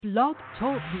Blog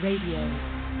Talk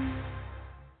Radio.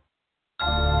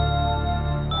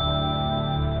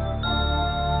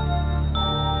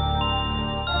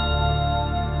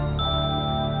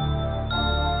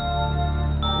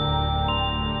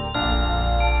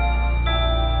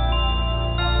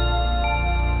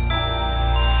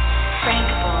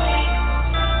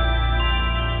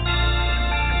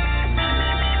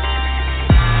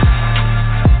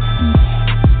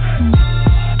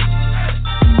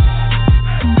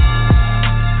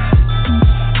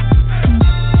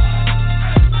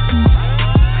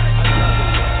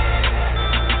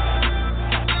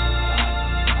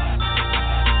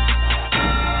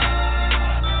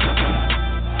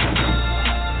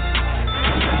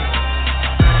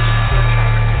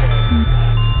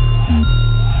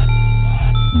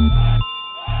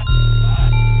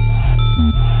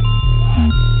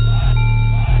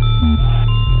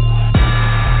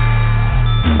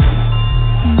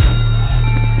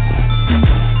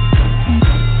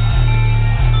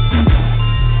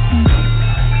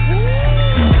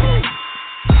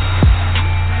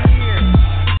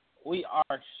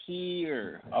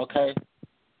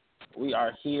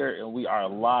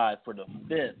 Live for the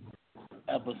 5th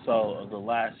episode of the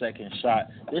Last Second Shot.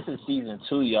 This is season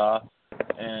 2, y'all,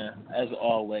 and as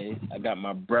always, I got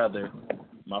my brother,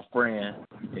 my friend.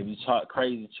 If you talk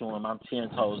crazy to him, I'm 10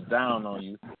 toes down on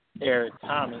you, Eric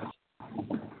Thomas.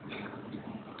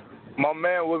 My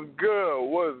man, what's good?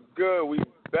 What's good? We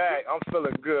back. I'm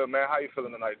feeling good, man. How you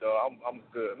feeling tonight, dog? I'm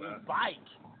good, man.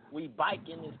 We bike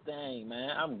in this thing,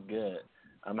 man. I'm good.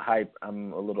 I'm hype.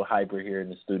 I'm a little hyper here in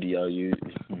the studio. You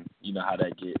know how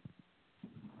that get.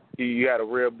 You had a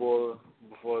Red Bull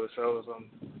before the show or something?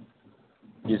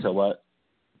 You said what?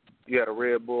 You had a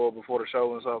Red Bull before the show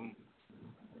or something?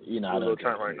 You know, I don't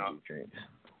drink right now. Drinks.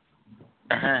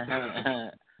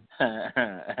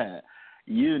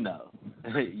 you know.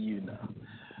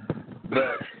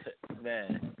 But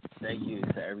man, thank you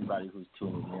to everybody who's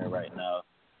tuning in right now.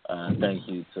 Thank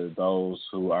you to those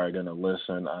who are going to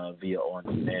listen via on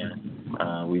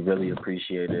demand. We really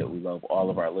appreciate it. We love all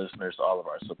of our listeners, all of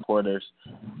our supporters.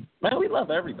 Man, we love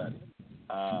everybody.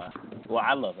 Well,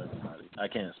 I love everybody. I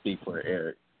can't speak for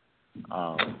Eric.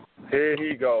 Here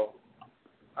he go.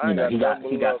 He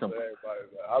got some.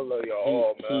 I love y'all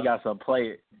all, man. He got some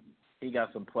player. He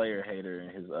got some player hater in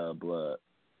his blood.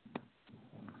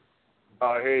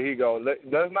 Here he go. Let's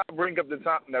not bring up the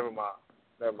time. Never mind.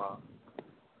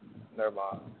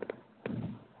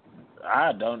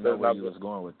 I don't know where you was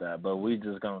going with that, but we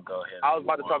just gonna go ahead. I was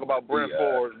about to talk about Brent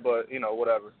Ford, but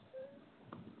whatever.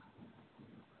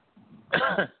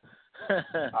 I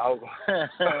was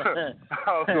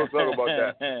gonna talk about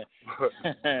that.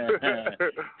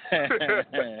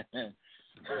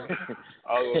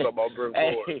 I was gonna talk about Brent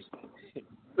Ford.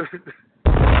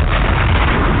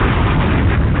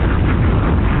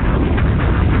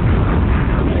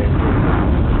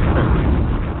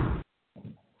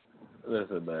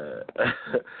 Listen, man.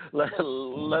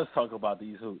 Let's talk about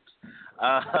these hoops.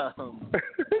 Man,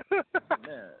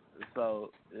 so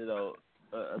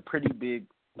a pretty big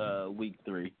week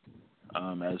 3,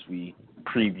 as we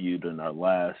previewed in our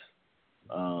last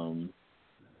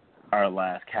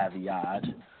caveat,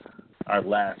 our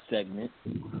last segment.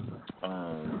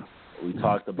 We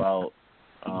talked about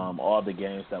all the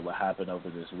games that would happen over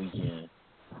this weekend,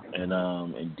 and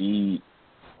indeed,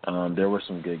 there were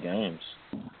some good games.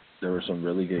 There were some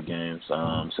really good games,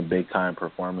 some big-time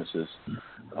performances.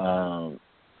 So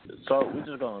we're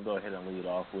just going to go ahead and lead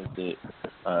off with it.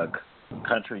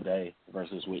 Country Day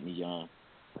versus Whitney Young.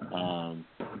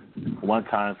 One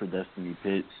time for Destiny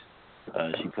Pitts.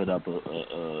 She put up a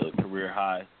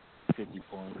career-high 50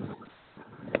 points.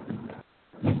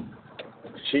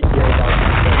 She gave out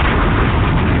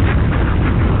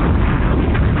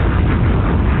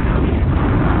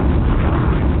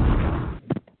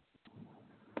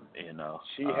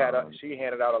She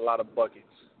handed out a lot of buckets.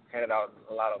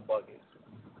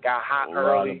 Got hot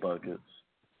early. A lot of buckets.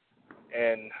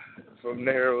 And from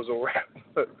there, it was a wrap.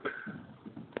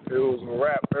 It was a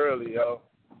wrap early, yo.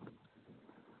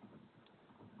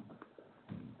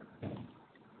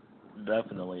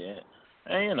 Definitely.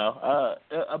 And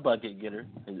a bucket getter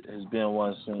has been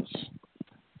one since,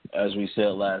 as we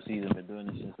said last season, been doing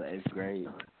it since the 8th grade.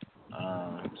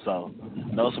 So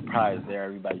no surprise there.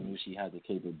 Everybody knew she had the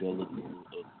capability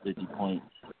of 50-point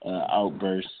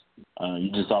outbursts.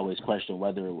 You just always question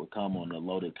whether it would come on the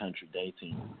loaded Country Day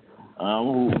team,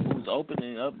 who's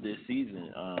opening up this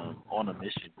season on a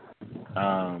mission.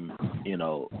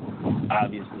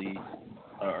 Obviously,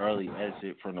 an early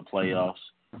exit from the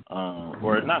playoffs,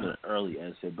 or not an early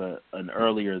exit, but an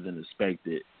earlier than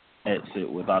expected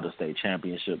exit without a state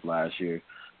championship last year.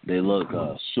 They look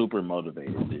super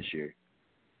motivated this year.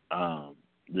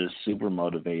 They're super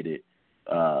motivated,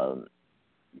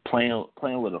 playing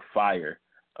with a fire.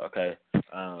 Okay,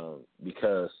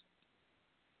 because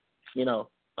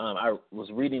I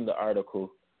was reading the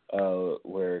article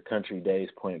where Country Day's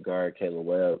point guard Caleb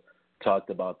Webb talked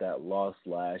about that loss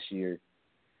last year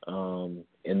in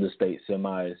the state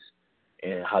semis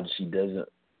and how she doesn't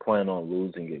plan on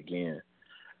losing again.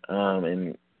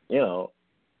 And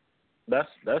that's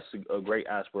a great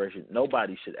aspiration.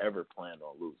 Nobody should ever plan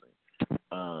on losing.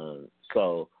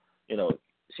 So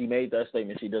she made that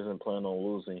statement. She doesn't plan on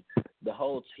losing. The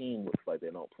whole team looks like they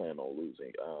don't plan on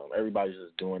losing. Everybody's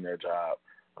just doing their job.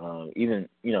 Even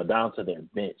down to their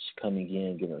bench coming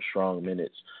in, giving strong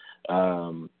minutes.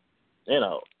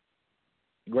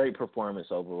 Great performance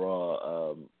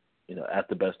overall. At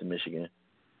the Best of Michigan,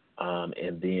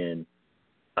 and then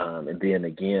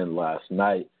again last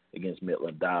night against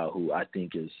Midland Dow, who I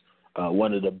think is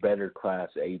one of the better Class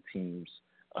A teams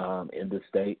in the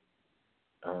state.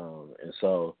 And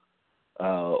so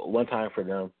one time for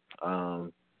them,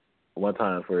 one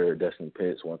time for Destiny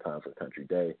Pitts, one time for Country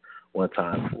Day, one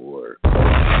time for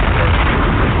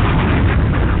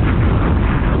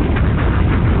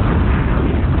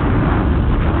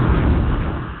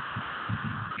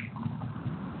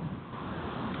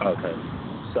Okay,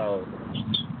 so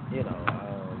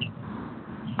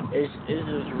it's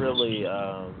just really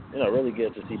really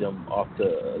good to see them off to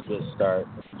a good start.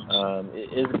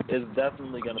 It's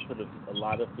definitely going to put a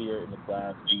lot of fear in the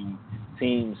Class B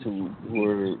teams who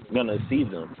are going to see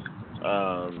them,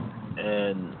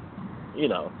 and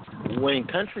when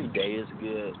Country Day is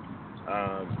good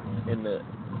in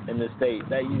the state,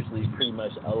 that usually pretty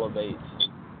much elevates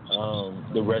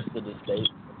the rest of the state.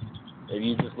 If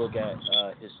you just look at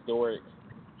historic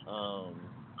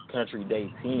Country Day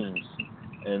teams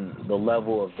and the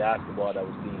level of basketball that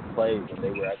was being played when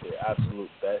they were at their absolute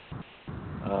best,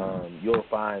 you'll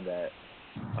find that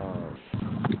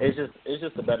it's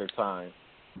just a better time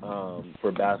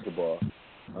for basketball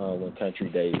when Country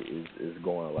Day is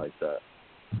going like that.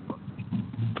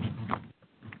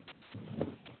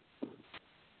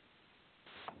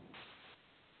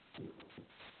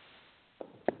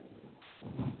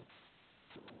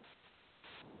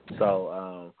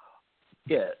 So,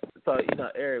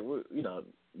 Eric,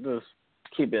 just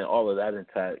keeping all of that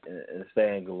intact and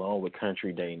staying along with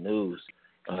Country Day news.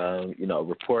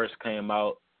 Reports came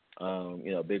out.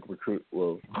 Big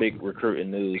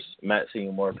recruiting news. Matt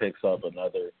Seymour picks up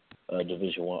another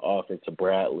Division I offer to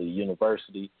Bradley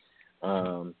University.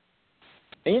 Bradley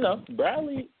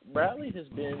has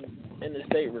been in the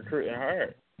state recruiting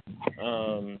hard.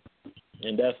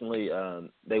 And definitely,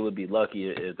 they would be lucky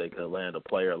if they could land a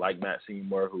player like Matt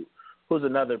Seymour, who's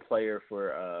another player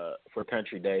for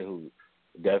Country Day, who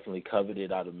definitely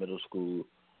coveted out of middle school,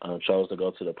 chose to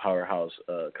go to the powerhouse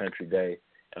Country Day,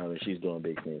 and she's doing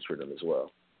big things for them as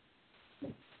well.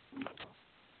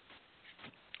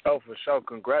 Oh, for sure!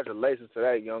 Congratulations to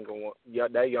that young one. Yeah,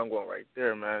 that young one right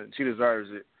there, man. She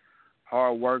deserves it.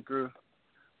 Hard worker,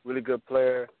 really good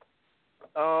player.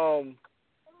 A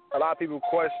lot of people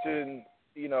question,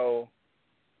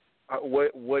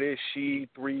 what is she,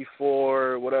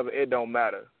 3-4, whatever. It don't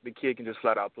matter. The kid can just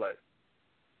flat out play.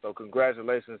 So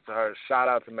congratulations to her. Shout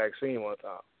out to Maxine one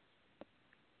time.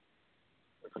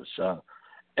 For sure.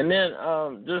 And then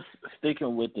just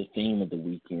sticking with the theme of the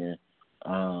weekend,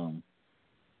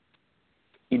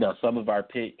 some of our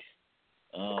picks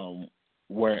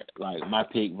were like my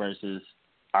pick versus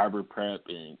Arbor Prep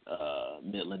and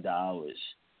Midland Dow is.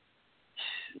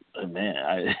 Man,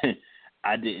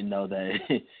 I didn't know that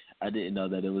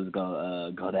it was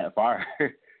gonna go that far,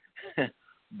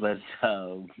 but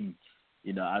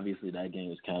obviously that game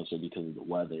was canceled because of the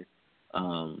weather.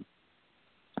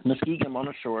 Muskegon on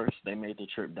the Shores, they made the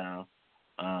trip down,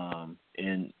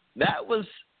 and that was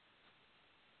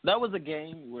a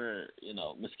game where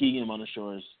Muskegon on the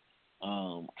Shores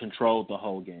controlled the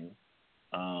whole game.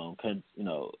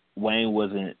 Wayne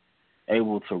wasn't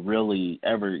able to really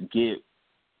ever get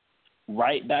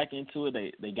right back into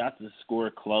it. They got the score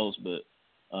close, but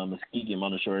Muskegon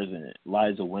on the Shores and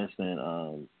Liza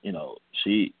Winston,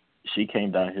 she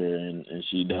came down here and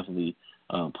she definitely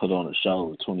put on a show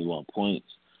with 21 points.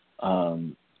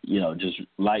 Just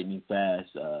lightning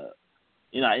fast.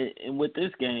 And with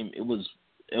this game, it was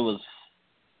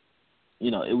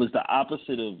the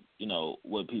opposite of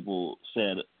what people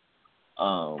said.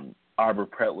 Arbor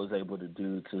Prep was able to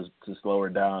do to slow her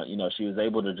down. She was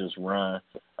able to just run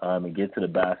and get to the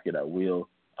basket at will.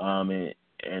 And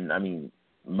I mean,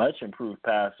 much improved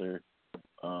passer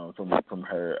from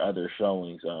her other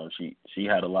showings. She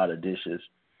had a lot of dishes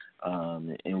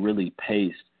and really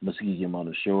paced Muskegon on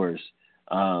the Shores.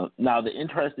 Now, the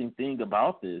interesting thing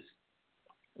about this,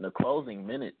 in the closing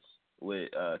minutes with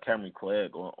Cameron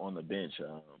Clegg on the bench,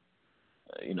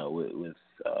 with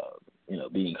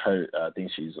being hurt, I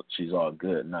think she's all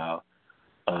good now.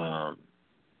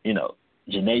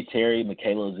 Janae Terry,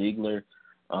 Michaela Ziegler,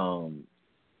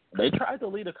 they tried to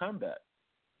lead a comeback.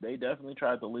 They definitely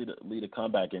tried to lead a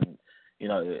comeback, and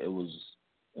it was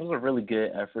a really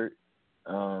good effort.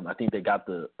 I think they got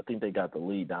the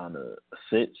lead down to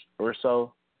 6 or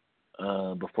so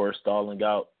before stalling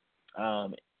out.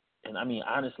 And I mean,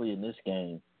 honestly, in this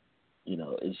game,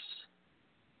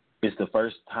 it's the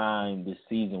first time this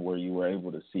season where you were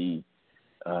able to see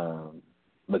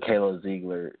Michaela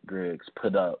Ziegler-Griggs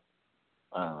put up,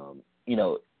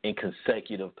 in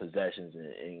consecutive possessions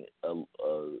in a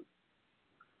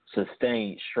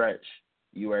sustained stretch.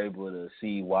 You were able to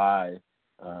see why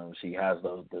she has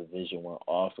those Division I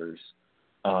offers.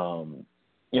 The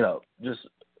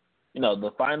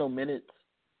final minutes,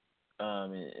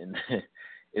 and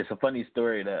it's a funny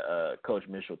story that Coach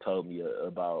Mitchell told me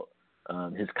about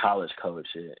his college coach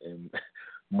and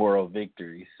moral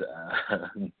victories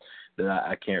that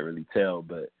I can't really tell,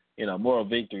 but moral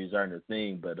victories aren't a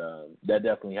thing, but that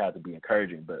definitely had to be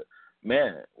encouraging. But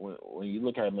man, when you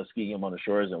look at Muskegon on the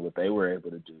Shores and what they were able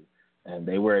to do, and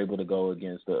they were able to go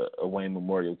against a Wayne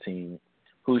Memorial team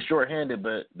who's shorthanded,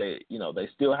 but they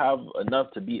still have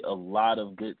enough to beat a lot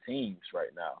of good teams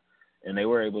right now, and they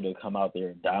were able to come out there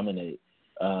and dominate.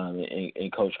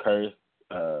 And Coach Kurth,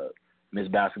 Miss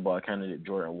Basketball candidate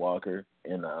Jordan Walker,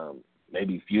 and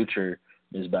maybe future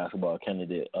Miss Basketball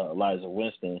candidate Eliza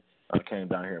Winston came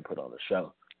down here and put on a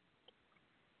show.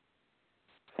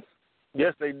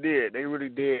 Yes, they did. They really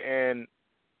did. And,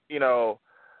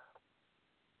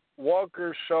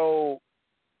 Walker showed,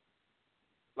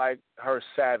 like, her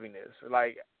savviness.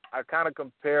 Like, I kind of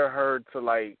compare her to,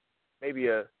 like, maybe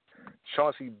a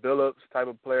Chauncey Billups type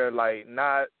of player, like,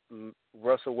 not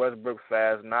Russell Westbrook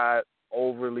fast, not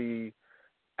overly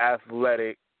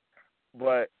athletic,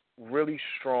 but really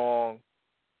strong,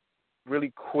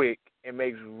 really quick, and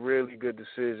makes really good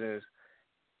decisions,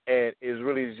 and is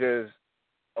really just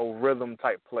a rhythm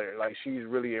type player. Like, she's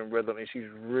really in rhythm, and she's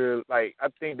real. Like, I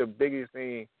think the biggest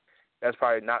thing that's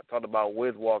probably not talked about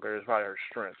with Walker is probably her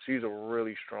strength. She's a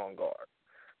really strong guard,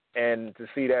 and to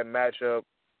see that matchup,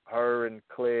 her and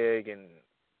Clegg and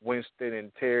Winston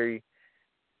and Terry,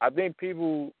 I think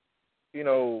people,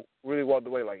 really walked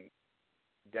away like,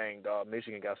 dang, dog,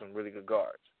 Michigan got some really good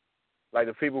guards. Like,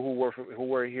 the people who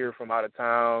were here from out of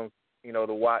town,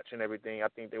 to watch and everything, I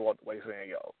think they walked away saying,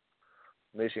 yo,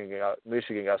 Michigan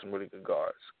got some really good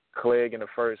guards. Clegg in the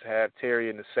first half, Terry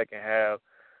in the second half.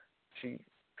 She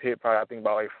hit probably, I think,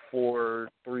 about like 4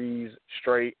 threes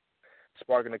straight,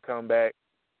 sparking a comeback.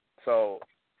 So,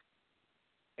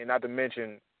 and not to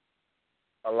mention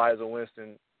Eliza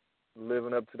Winston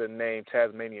living up to the name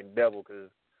Tasmanian Devil, because,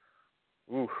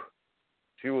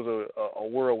 she was a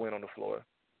whirlwind on the floor.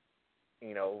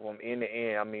 From end to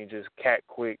end, I mean, just cat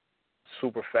quick,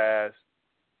 super fast.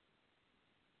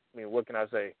 I mean, what can I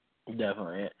say?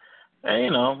 Definitely.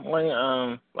 And,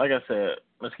 like I said,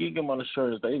 Muskegon on the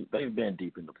Shores, they've been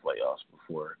deep in the playoffs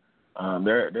before.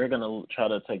 They're going to try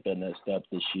to take that next step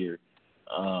this year.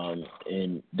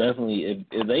 And definitely,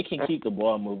 if they can keep the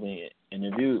ball moving, and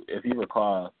if you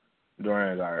recall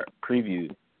during our preview,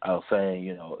 I was saying,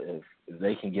 if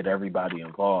they can get everybody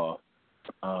involved,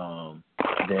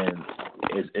 then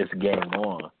it's game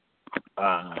on.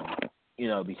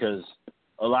 Because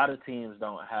a lot of teams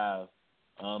don't have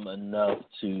enough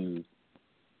to,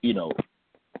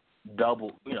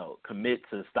 commit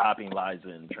to stopping Liza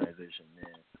in transition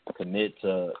and commit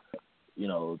to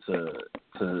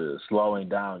slowing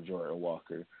down Jordan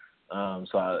Walker.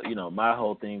 My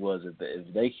whole thing was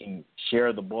if they can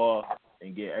share the ball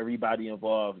and get everybody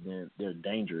involved, then they're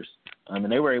dangerous.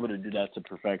 And they were able to do that to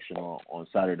perfection on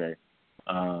Saturday.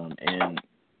 The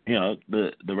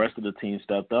rest of the team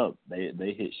stepped up.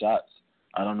 They hit shots.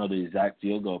 I don't know the exact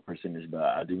field goal percentage, but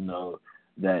I do know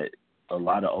that a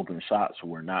lot of open shots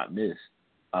were not missed.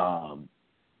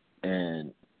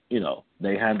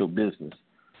 They handled business.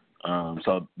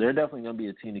 So they're definitely going to be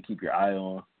a team to keep your eye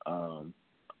on.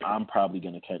 I'm probably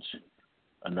going to catch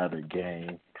another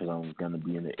game because I'm going to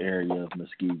be in the area of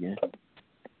Muskegon.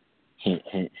 Hint,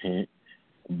 hint, hint.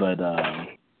 But,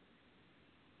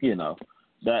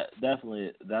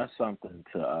 that's something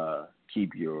to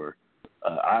keep your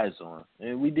eyes on.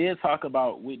 And we did talk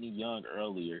about Whitney Young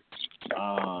earlier.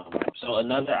 So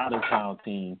another out-of-town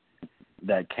team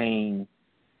that came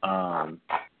and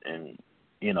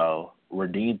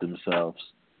redeemed themselves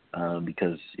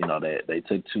because they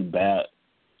took two bad.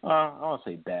 I won't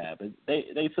say bad, but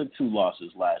they took two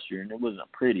losses last year, and it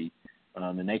wasn't pretty.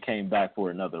 And they came back for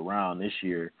another round this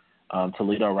year.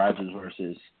 Toledo Risers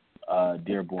versus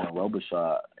Dearborn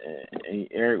Robichaud.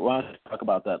 Eric, why don't you talk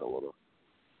about that a little?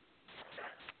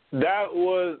 That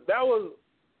was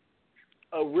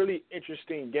a really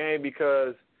interesting game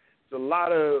because there's a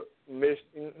lot of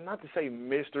not to say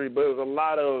mystery, but it was a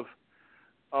lot of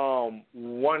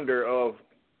wonder of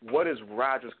what is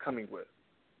Rogers coming with.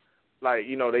 Like,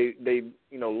 they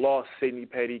lost Sidney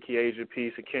Petty, Keasia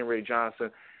Peace, and Kenray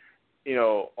Johnson,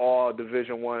 all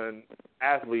Division I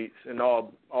athletes and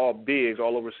all bigs,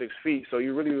 all over 6 feet. So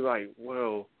you really was like,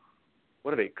 well,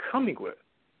 what are they coming with?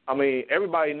 I mean,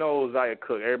 everybody knows Zia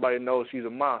Cook. Everybody knows she's a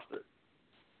monster.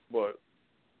 But,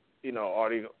 what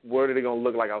are they going to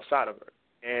look like outside of her?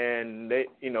 And they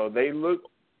look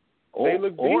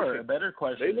decent. Or a better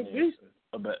question they look decent.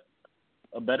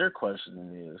 A better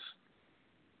question is,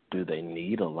 do they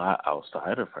need a lot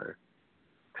outside of her?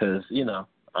 Because,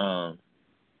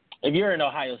 if you're an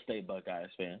Ohio State Buckeyes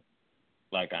fan,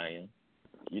 like I am,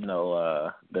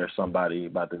 there's somebody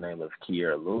by the name of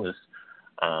Kiera Lewis.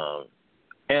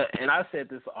 And I said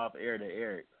this off air to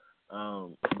Eric,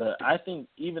 but I think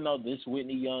even though this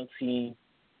Whitney Young team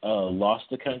lost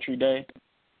the Country Day,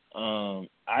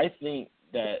 I think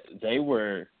that they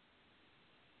were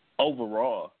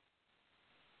overall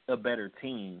a better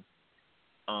team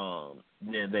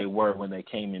than they were when they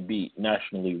came and beat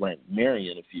nationally ranked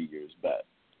Marion a few years back.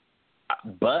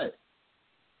 But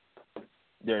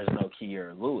there's no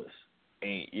Kiera Lewis.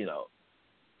 And,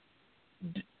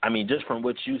 I mean, just from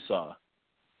what you saw,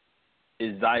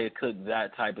 is Zia Cook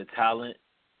that type of talent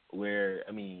where,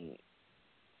 I mean,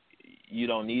 you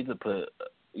don't need to put,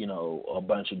 a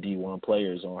bunch of D1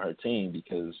 players on her team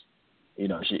because,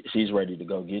 she's ready to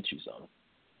go get you something.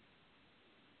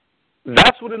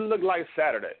 That's what it looked like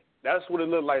Saturday.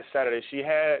 She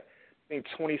had, I think,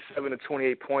 27 to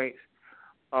 28 points.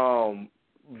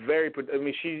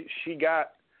 She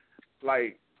got,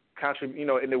 like,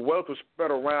 and the wealth was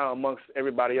spread around amongst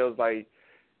everybody else, like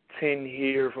 10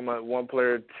 here from one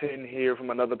player, 10 here from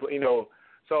another,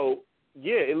 So,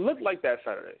 yeah, it looked like that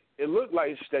Saturday. It looked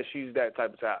like that she's that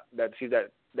type of talent, that she's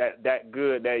that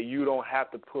good, that you don't have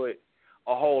to put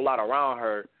a whole lot around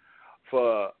her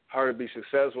for her to be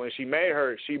successful. And she made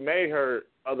her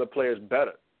other players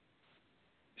better.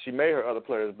 She made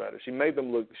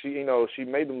them look. She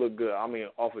made them look good. I mean,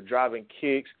 off of driving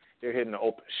kicks, they're hitting an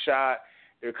open shot.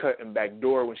 They're cutting back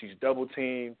door when she's double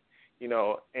teamed.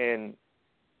 And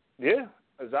yeah,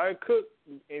 Zia Cook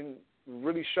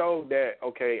really showed that.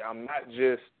 Okay, I'm not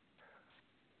just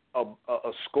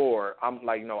a scorer. I'm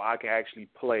like, I can actually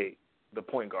play the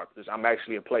point guard position. I'm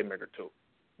actually a playmaker too.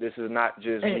 This is not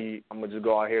just me. I'm gonna just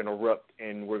go out here and erupt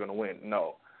and we're gonna win.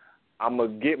 No. I'm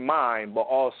going to get mine, but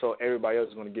also everybody else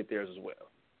is going to get theirs as well.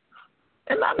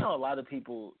 And I know a lot of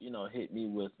people, hit me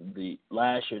with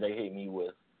last year they hit me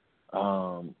with,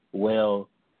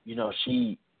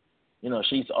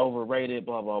 she's overrated,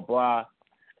 blah, blah, blah.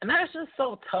 And that's just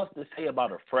so tough to say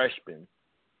about a freshman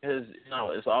because,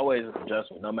 it's always an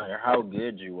adjustment no matter how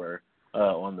good you were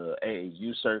on the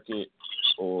AAU circuit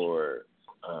or,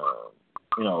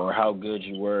 or how good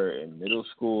you were in middle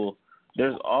school.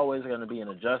 There's always going to be an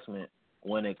adjustment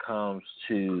when it comes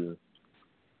to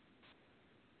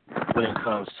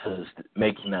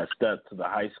making that step to the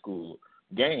high school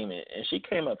game. And she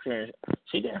came up here and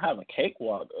she didn't have a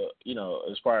cakewalk,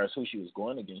 as far as who she was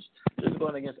going against. She was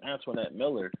going against Antoinette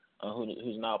Miller,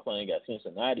 who's now playing at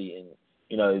Cincinnati. And,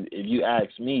 if you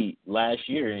ask me last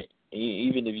year,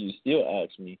 even if you still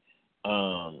ask me,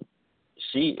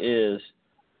 she is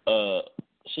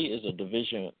a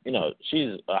division,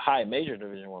 she's a high major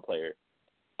Division I player.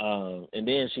 And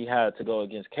then she had to go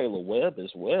against Kayla Webb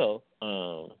as well.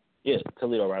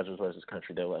 Toledo Risers versus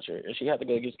Country Day last year. And she had to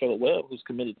go against Kayla Webb, who's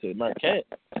committed to Marquette,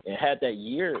 and had that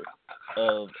year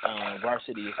of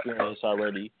varsity experience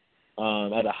already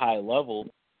at a high level.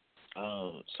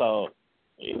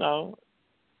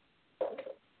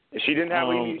 She didn't have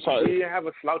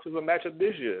a slouch of a matchup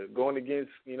this year, going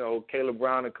against, Kayla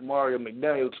Brown and Kamaria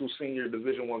McDaniel, two senior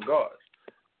Division I guards.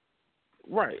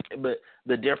 Right, but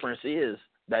the difference is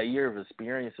that year of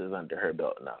experience is under her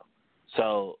belt now.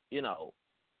 So,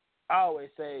 I always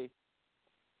say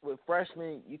with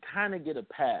freshmen, you kind of get a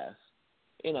pass,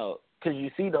 because you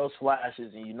see those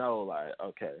flashes and like,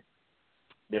 okay,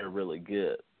 they're really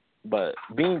good. But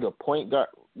being a point guard,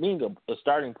 being a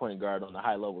starting point guard on a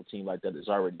high-level team like that is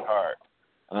already hard.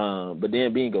 But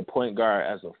then being a point guard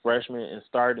as a freshman and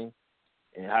starting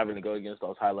and having to go against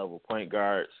those high-level point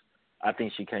guards, I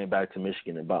think she came back to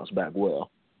Michigan and bounced back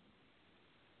well.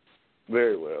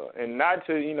 Very well. And not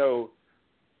to,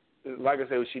 like I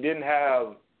said, she didn't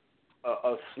have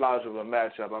a slouch of a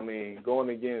matchup. I mean, going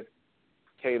against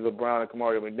Kayla Brown and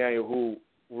Kamaria McDaniel, who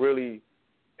really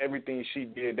everything she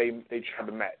did, they tried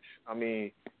to match. I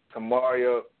mean,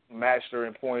 Kamaria matched her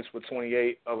in points with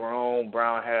 28 of her own.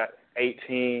 Brown had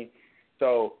 18.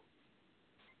 So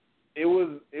it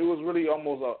was really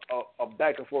almost a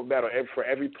back and forth battle. For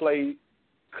every play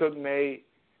Cook made,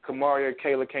 Kamaria,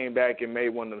 Kayla came back and made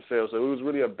one themselves. So it was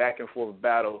really a back and forth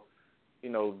battle,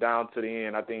 down to the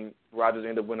end. I think Rogers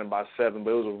ended up winning by 7,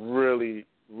 but it was a really,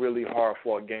 really hard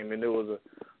fought game, and it was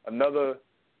another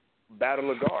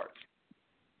battle of guards.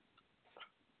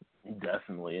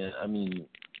 Definitely. I mean,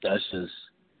 that's just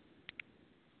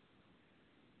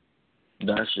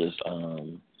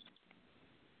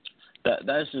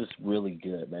really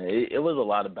good, man. It was a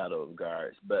lot of battle of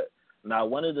guards, but now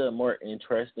one of the more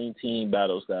interesting team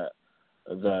battles that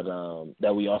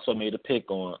we also made a pick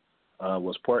on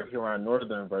was Port Huron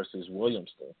Northern versus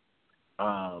Williamston.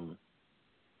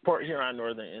 Port Huron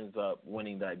Northern ends up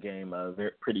winning that game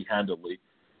pretty handily,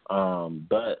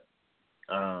 but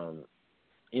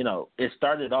it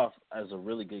started off as a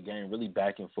really good game, really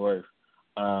back and forth.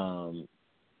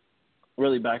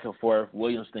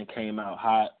 Williamston came out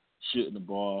hot, shooting the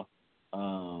ball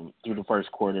through the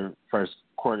first quarter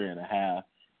and a half.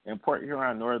 And Port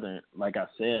Huron Northern, like I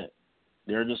said,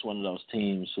 they're just one of those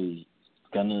teams who's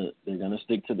they're gonna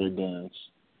stick to their guns.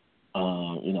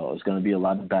 It's gonna be a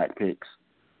lot of back picks,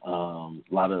 a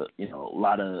lot of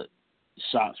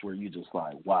shots where you just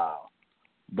like, wow.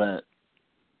 But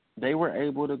they were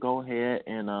able to go ahead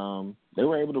and they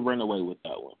were able to run away with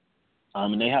that one.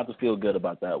 And they have to feel good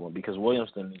about that one because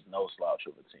Williamston is no slouch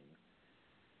of a team.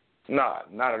 Nah,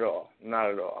 not at all.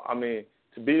 Not at all. I mean,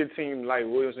 to beat a team like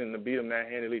Williamston, to beat them that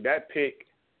handily, that pick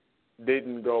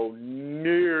didn't go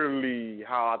nearly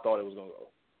how I thought it was going to go,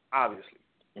 obviously.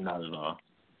 Not at all.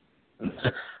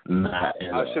 Not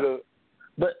at all. I should have,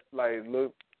 but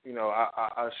look,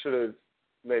 I should have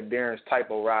let Darren's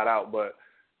typo ride out, but,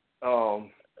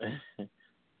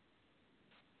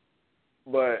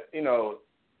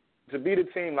 to beat a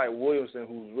team like Williamston,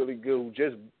 who's really good, who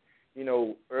just,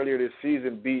 earlier this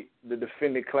season beat the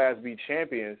defending Class B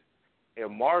champions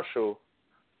in Marshall,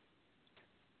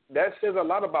 that says a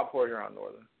lot about Port Huron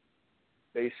Northern.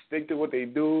 They stick to what they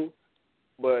do,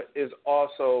 but it's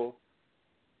also,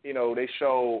 they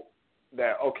show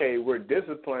that, okay, we're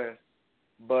disciplined,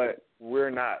 but we're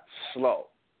not slow.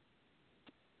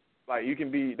 Like you can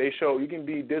be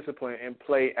disciplined and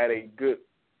play at a good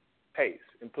pace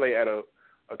and play at a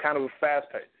kind of a fast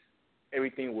pace.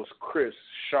 Everything was crisp,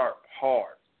 sharp,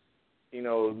 hard.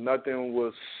 Nothing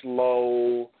was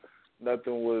slow.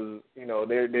 Nothing was,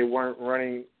 they weren't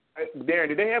running. Darren,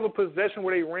 did they have a possession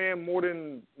where they ran more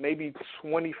than maybe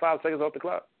 25 seconds off the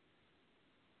clock?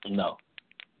 No,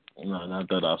 not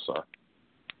that I saw.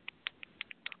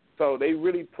 So they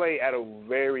really play at a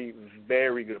very,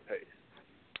 very good pace.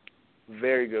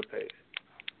 Very good pace.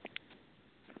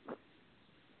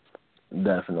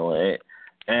 Definitely.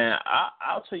 And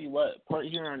I'll tell you what, Port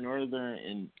Huron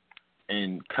Northern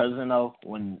and Cousino,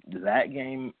 when that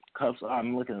game comes,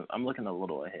 I'm looking a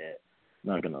little ahead. I'm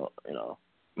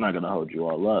not gonna hold you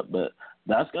all up, but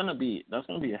that's gonna be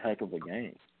a heck of a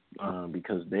game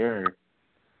because they're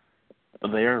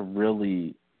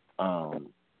really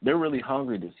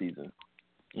hungry this season.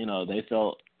 They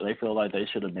feel like they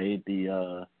should have made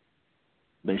the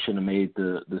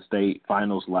state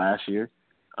finals last year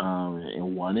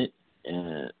and won it.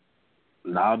 And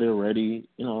now they're ready.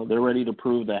 They're ready to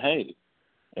prove that, hey,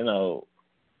 Cousino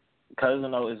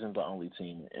isn't the only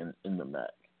team in the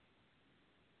MAC.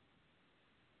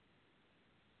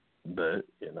 But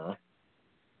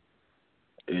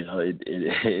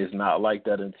it's not like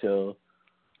that until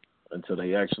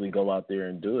they actually go out there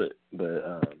and do it.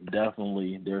 But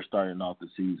definitely, they're starting off the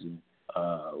season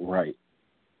right.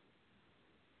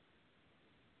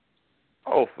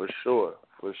 Oh, for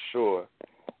sure.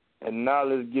 And now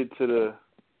let's get to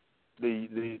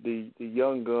the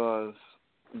young guns,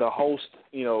 the host,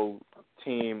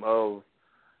 team of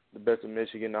the Best of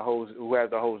Michigan, the host who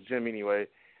has the host gym anyway,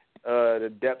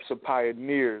 the Depsa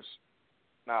Pioneers.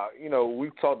 Now,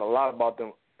 we've talked a lot about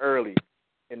them early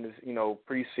in this,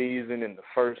 preseason and the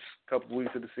first couple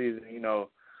weeks of the season.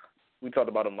 We talked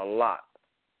about them a lot.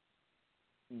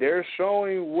 They're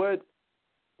showing what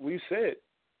we said.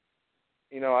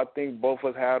 I think both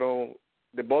of us had them.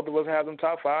 Did both of us have them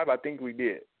top 5? I think we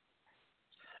did.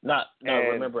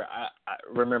 Remember,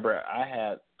 I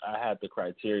had the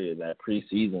criteria that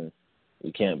preseason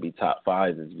you can't be top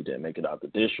 5 if you didn't make it out the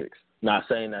districts. Not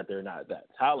saying that they're not that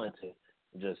talented,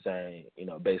 just saying,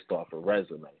 based off a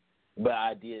resume. But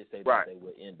I did say that they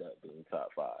would end up being top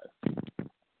 5.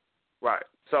 Right.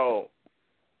 So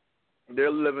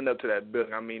they're living up to that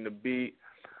billing. I mean, to beat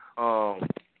a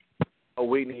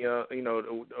Whitney Young,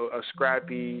 a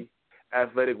scrappy,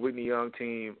 athletic Whitney Young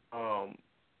team,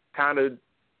 kind of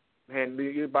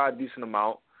handed by a decent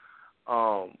amount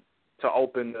to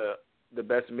open the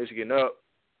best in Michigan up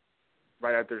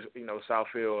right after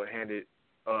Southfield handed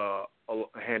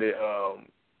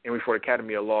Emory Ford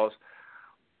Academy a loss.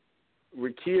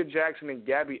 Rickea Jackson and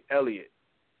Gabby Elliott.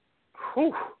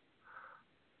 Whew.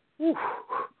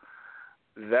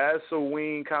 That's a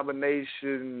wing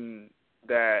combination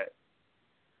that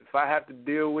if I have to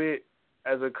deal with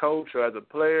as a coach or as a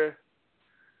player,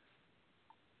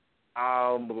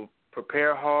 I'll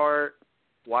prepare hard,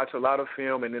 watch a lot of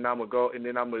film, and then I'm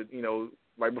gonna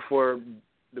right before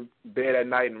the bed at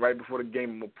night and right before the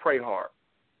game, I'm gonna pray hard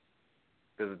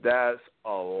because that's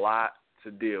a lot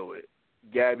to deal with.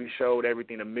 Gabby showed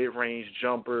everything: the mid-range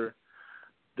jumper,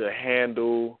 the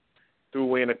handle,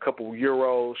 threw in a couple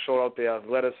Euros, showed off the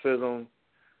athleticism,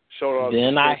 showed off.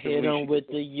 Then I hit him with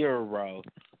the Euro.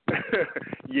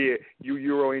 Yeah, you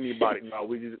Euro anybody. No,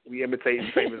 we imitate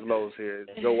famous Lowe's here.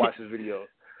 Go watch his video.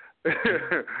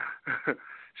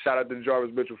 Shout out to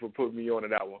Jarvis Mitchell for putting me on to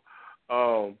that one.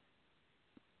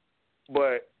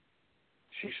 But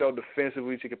she showed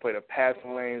defensively she could play the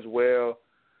passing lanes well,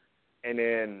 and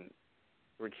then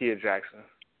Rickea Jackson.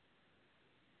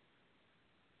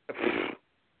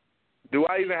 Do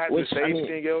I even have to say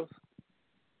anything else?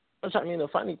 The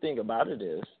funny thing about it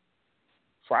is,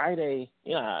 Friday,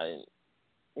 you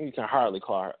can hardly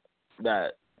call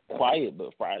that quiet,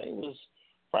 but Friday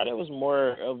was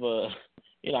more of a,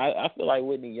 I feel like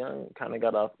Whitney Young kind of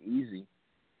got off easy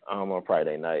on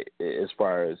Friday night as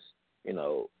far as,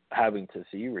 having to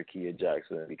see Rickea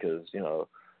Jackson because,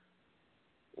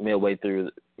 midway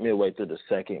through the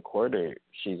second quarter,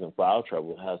 she's in foul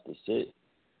trouble, has to sit.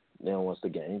 Then once the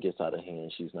game gets out of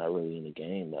hand, she's not really in the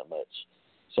game that much.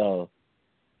 So,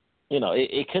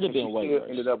 it could have been way worse.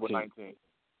 Ended up with 19.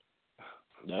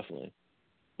 Definitely.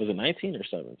 Was it 19 or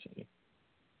 17?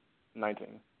 19.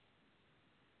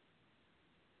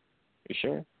 You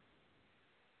sure?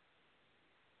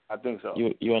 I think so.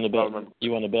 You want to bet?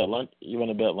 You want to bet lunch? You want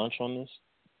to bet lunch on this?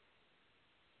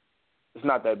 It's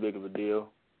not that big of a deal.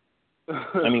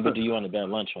 But do you want to bet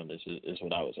lunch on this? Is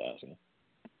what I was asking.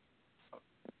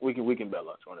 We can bet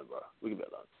lunch on it, bro. We can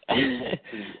bet lunch.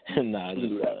 Nah,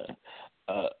 just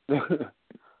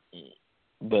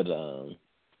but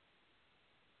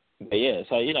yeah.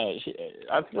 So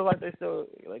I feel like they still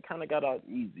kind of got out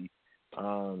easy.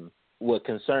 What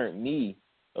concerned me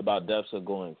about Depsa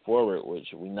going forward, which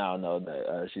we now know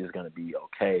that she's going to be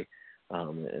okay,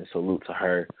 and salute to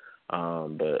her.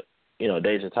 But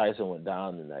Deja Tyson went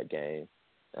down in that game.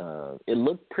 It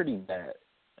looked pretty bad.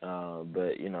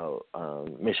 But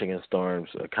Michigan Storm's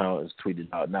account has tweeted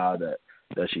out now that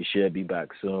she should be back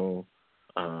soon.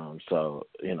 So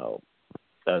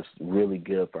that's really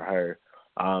good for her.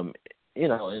 And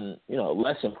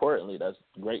less importantly, that's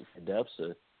great for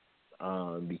Depsa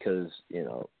because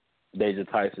Deja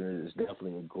Tyson is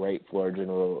definitely a great floor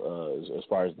general as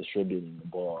far as distributing the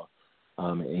ball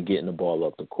and getting the ball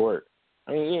up the court.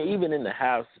 I mean, even in the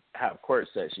half court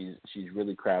set, she's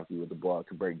really crafty with the ball,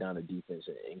 to break down the defense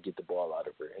and get the ball out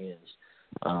of her hands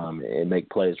and make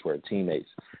plays for her teammates.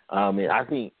 And I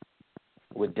think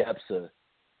with Depsa,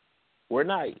 we're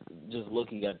not just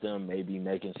looking at them maybe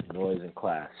making some noise in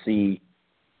Class C,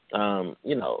 or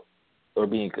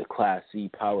being a Class C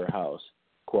powerhouse,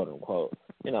 quote unquote.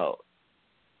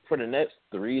 For the next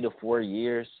 3 to 4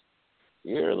 years,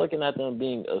 you're looking at them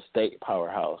being a state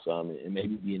powerhouse and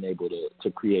maybe being able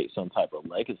to create some type of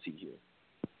legacy here.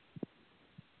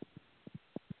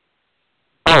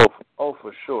 Oh,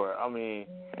 for sure. I mean,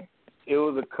 it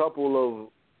was a couple of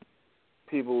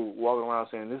people walking around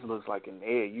saying this looks like an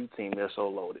AAU team. They're so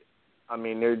loaded. I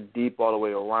mean, they're deep all the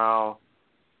way around.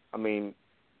 I mean,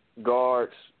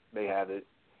 guards, they have it.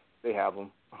 They have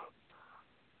them.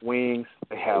 Wings,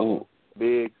 they have them.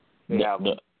 Bigs, they have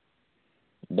them.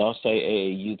 Don't say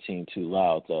AAU team too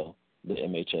loud, though. The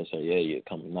MHSAA, you're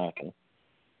coming knocking.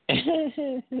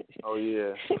 Oh,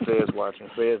 yeah. Feds watching.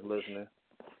 Feds listening.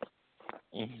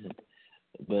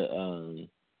 But,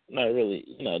 not really,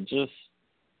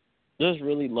 just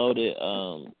really loaded,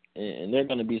 and they're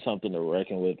going to be something to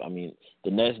reckon with. I mean,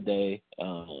 the next day,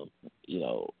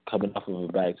 coming off of a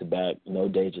back-to-back, no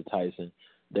Deja Tyson,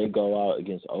 they go out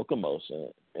against Okemos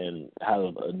and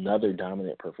have another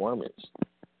dominant performance.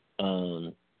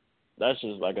 That's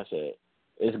just, like I said,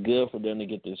 it's good for them to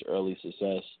get this early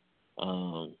success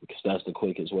because that's the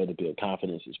quickest way to build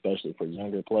confidence, especially for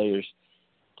younger players.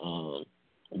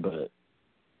 But,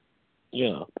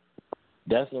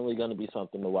 definitely going to be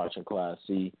something to watch in Class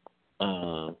C.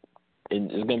 And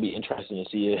it's going to be interesting to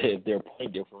see if their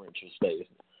point differential stays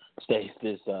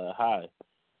this high.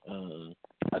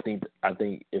 I think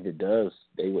if it does,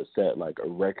 they would set like a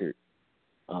record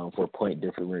for point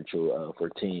differential for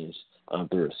teams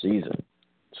through a season.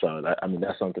 So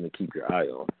that's something to keep your eye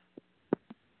on.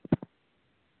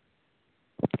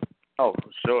 Oh,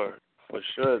 for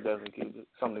sure, definitely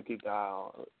something to keep the eye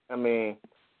on. I mean,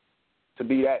 to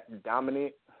be that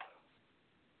dominant,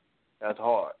 that's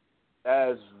hard.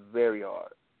 That's very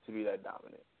hard to be that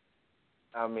dominant.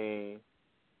 I mean,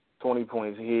 20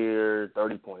 points here,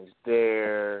 30 points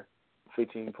there,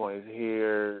 15 points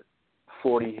here,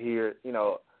 40 here.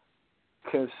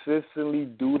 Consistently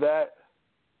do that.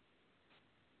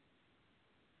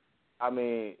 I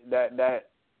mean, that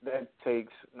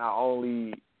takes not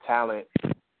only talent,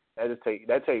 that just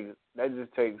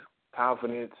takes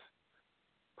confidence,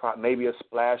 maybe a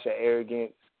splash of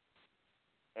arrogance,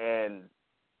 and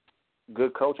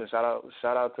good coaching. Shout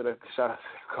out to the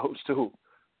coach too.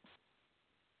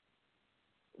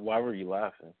 Why were you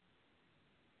laughing?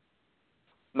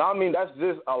 No, I mean that's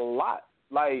just a lot.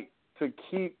 Like to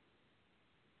keep,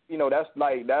 that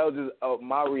was just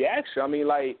my reaction. I mean,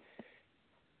 like,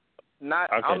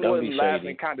 not okay, I wasn't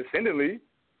laughing condescendingly.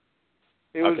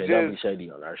 It was just, don't be shady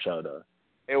on our show though.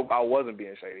 I wasn't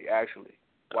being shady, actually.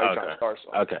 Why you trying to start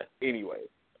something? Okay. Anyway.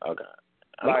 Okay.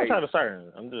 I'm not trying to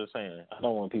start. I'm just saying I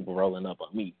don't want people rolling up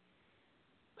on me.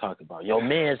 Talking about your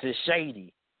man's is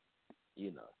shady.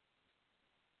 It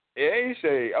ain't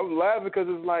shady. I was laughing because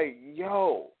it's like,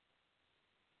 yo,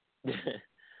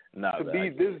 to be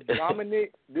this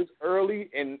dominant this early,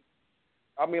 and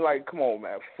I mean, like, come on,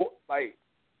 man.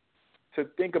 To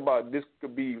think about this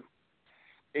could be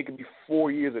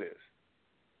 4 years of this.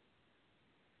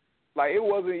 Like, it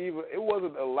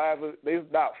wasn't a laugh.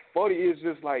 It's not funny. It's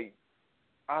just like,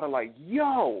 out of like,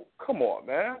 yo, come on,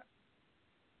 man.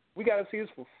 We got to see this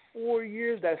for 4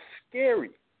 years. That's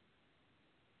scary.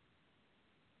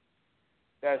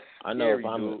 That's scary,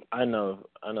 dude. I know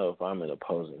if I'm an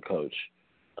opposing coach,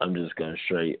 I'm just gonna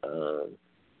straight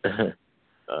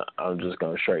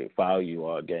foul you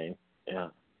all game. Yeah,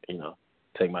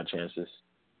 take my chances.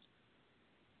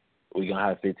 We're gonna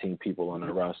have 15 people on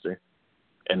our roster,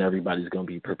 and everybody's gonna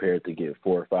be prepared to get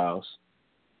 4 fouls.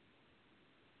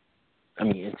 I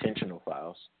mean, intentional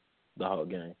fouls the whole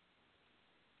game.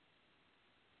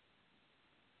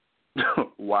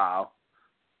 Wow.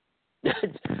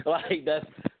 Like that's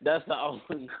the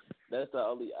only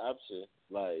option.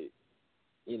 Like,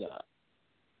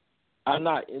 I'm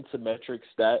not into metric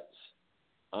stats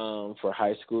for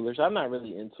high schoolers. I'm not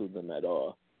really into them at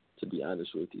all, to be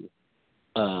honest with you.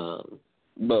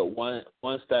 But one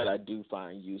stat I do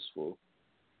find useful,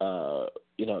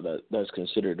 that's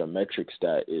considered a metric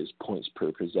stat is points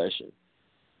per possession.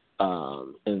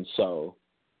 And so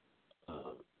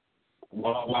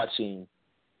while watching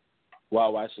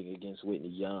against Whitney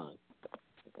Young,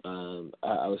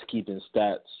 I was keeping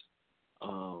stats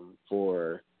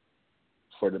for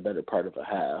the better part of a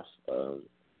half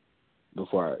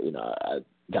before I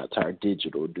got to our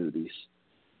digital duties,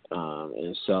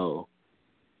 and so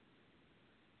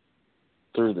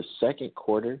through the second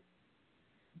quarter,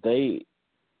 through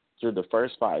the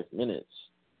first 5 minutes,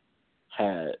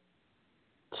 had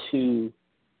 2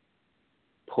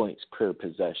 points per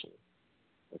possession.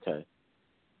 Okay.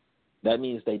 That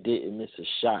means they didn't miss a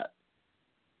shot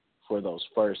for those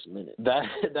first minutes.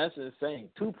 That's insane.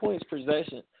 2 points per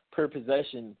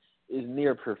possession is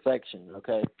near perfection.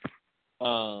 Okay.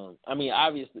 I mean,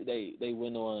 obviously they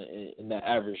went on in that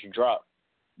average drop,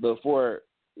 but for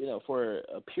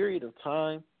a period of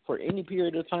time, for any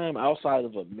period of time outside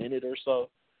of a minute or so,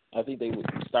 I think they would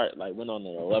went on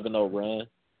an 11-0 run.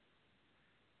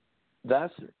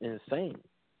 That's insane.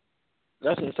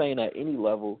 That's insane at any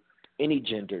level, any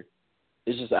gender.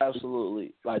 It's just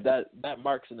absolutely like that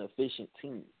marks an efficient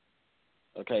team.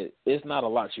 Okay, it's not a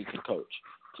lot you can coach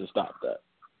to stop that.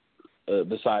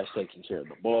 Besides taking care of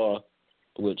the ball,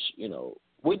 which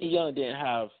Whitney Young didn't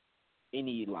have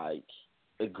any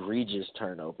egregious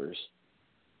turnovers,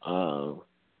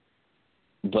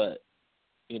 but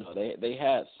they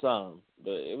had some.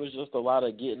 But it was just a lot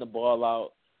of getting the ball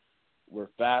out. We're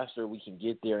faster. We can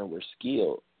get there, and we're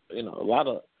skilled. A lot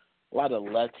of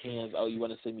left hands. Oh, you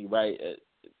want to send me right?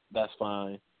 That's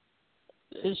fine.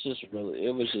 It was just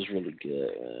really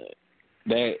good.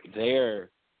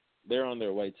 They're on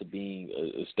their way to being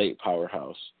a state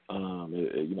powerhouse.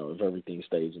 If everything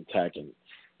stays intact and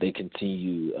they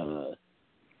continue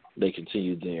they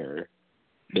continue their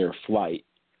flight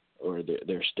or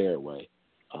their stairway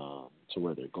to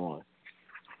where they're going.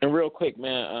 And real quick,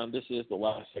 man, this is the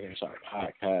Last Second Shot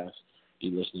podcast.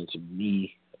 You're listening to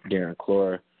me, Darren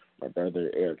Clore, my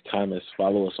brother Eric Thomas.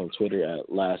 Follow us on Twitter at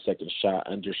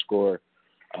 @LastSecondShot_,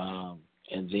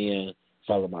 and then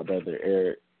follow my brother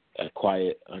Eric at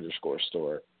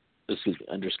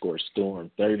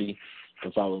quiet_storm30,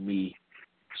 and follow me,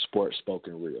 Sports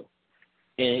Spoken Real.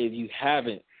 And if you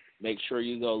haven't, make sure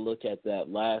you go look at that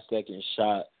Last Second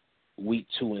Shot week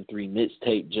 2 and 3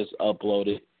 mixtape just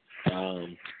uploaded.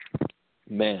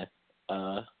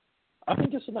 I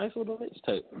think it's a nice little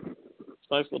mixtape.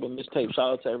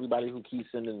 Shout out to everybody who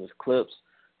keeps sending us clips.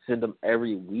 Send them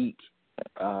every week.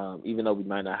 Even though we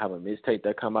might not have a mixtape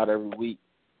that come out every week,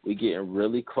 we're getting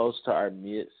really close to our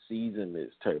mid-season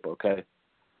mixtape, okay?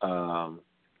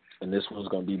 And this one's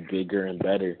going to be bigger and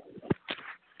better.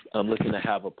 I'm looking to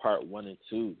have a part 1 and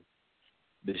 2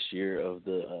 this year of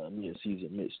the mid-season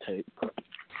mixtape.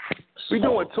 We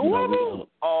doing 2 of them?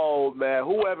 Oh, man,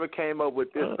 whoever came up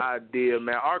with this idea,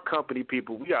 man, our company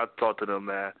people, we got to talk to them,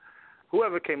 man.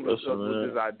 Whoever came up with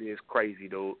this idea is crazy,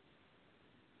 dude.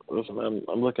 Listen,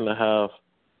 I'm looking to have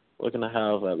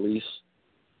at least,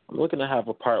 I'm looking to have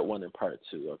a part 1 and part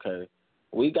 2, okay?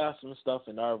 We got some stuff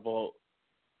in our vault,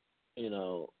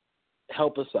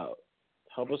 help us out.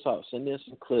 Send in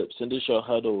some clips. Send us your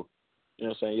huddle,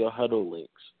 your huddle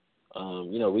links.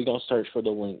 We're going to search for the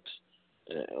links.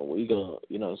 And we're going to,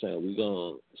 we're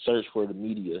going to search for the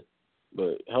media.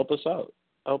 But help us out.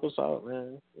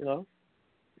 Man.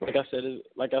 Like I said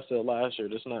last year,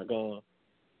 this not going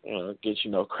to get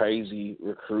crazy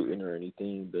recruiting or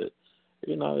anything, but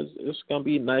it's gonna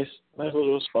be nice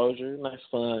little exposure, nice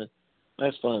fun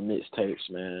mixtapes,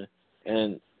 man.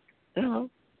 And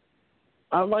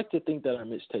I like to think that our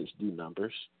mixtapes do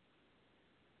numbers.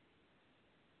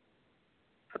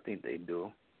 I think they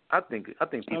do. I think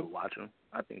people watch them.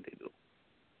 I think they do.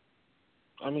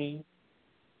 I mean,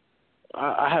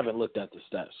 I haven't looked at the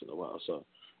stats in a while, so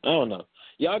I don't know.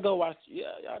 Y'all go watch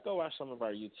some of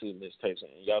our YouTube mixtapes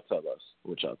and y'all tell us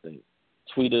what y'all think.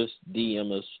 Tweet us,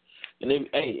 DM us, and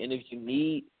if you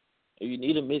need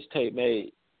a mixtape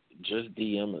made, just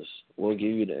DM us. We'll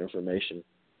give you the information.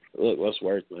 Look, what's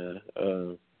work, man.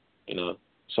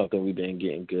 Something we've been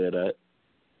getting good at.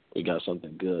 We got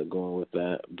something good going with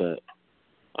that, but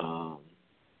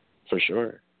for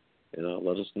sure,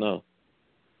 let us know.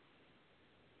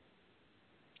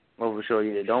 Oh, for sure,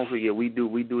 yeah. Don't forget, we do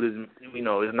this.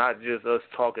 It's not just us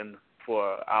talking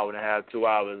for an hour and a half, 2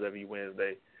 hours every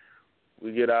Wednesday.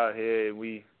 We get out here and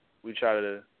we try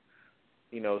to,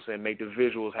 make the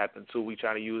visuals happen too. We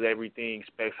try to use everything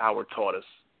Specs Howard taught us.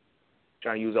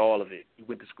 Trying to use all of it. You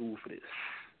went to school for this.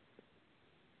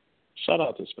 Shout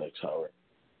out to Specs Howard.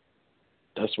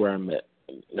 That's where I met.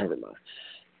 Never mind.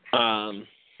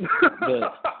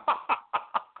 But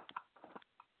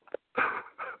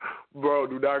bro,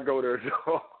 do not go there.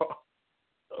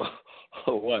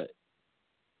 What?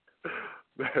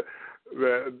 Man,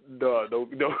 no,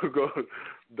 don't go there.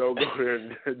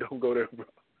 Don't go there, bro.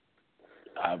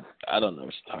 I don't know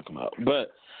what you're talking about,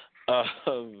 but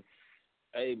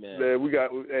hey, man. Man, we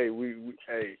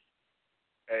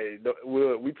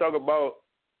talk about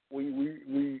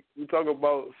we talk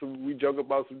about some, we joke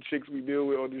about some chicks we deal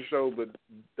with on this show, but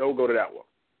don't go to that one.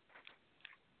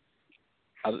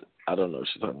 I don't know what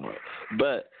you're talking about,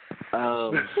 but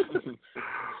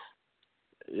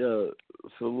yeah,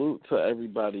 salute to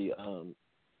everybody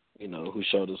who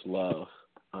showed us love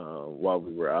while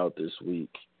we were out this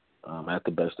week at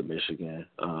the Best of Michigan.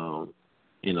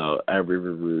 At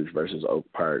River Rouge versus Oak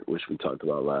Park, which we talked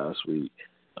about last week.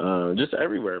 Just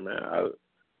everywhere, man.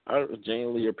 I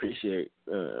genuinely appreciate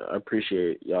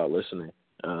y'all listening.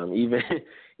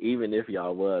 Even if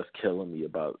y'all was killing me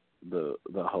about the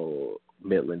whole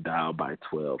Midland down by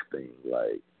 12 thing,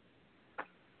 like,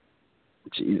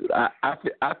 geez, I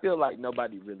feel like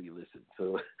nobody really listened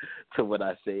to what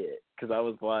I said, because I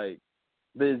was like,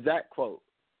 the exact quote,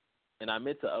 and I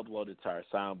meant to upload it to our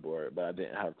soundboard, but I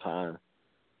didn't have time,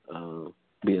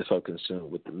 being so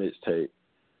consumed with the mixtape.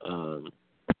 What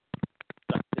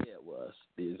I said was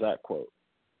the exact quote: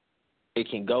 "It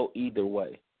can go either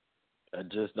way. I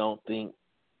just don't think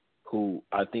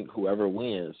I think whoever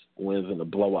wins in a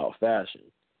blowout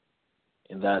fashion."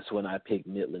 And that's when I picked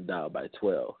Midland down by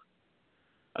 12.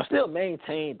 I still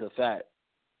maintain the fact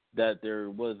that there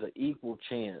was an equal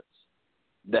chance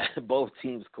that both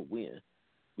teams could win.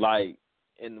 Like,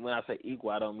 and when I say equal,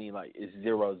 I don't mean like it's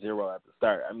 0-0 at the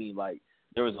start. I mean like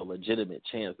there was a legitimate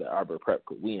chance that Arbor Prep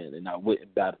could win, and I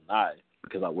wouldn't bat an eye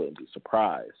because I wouldn't be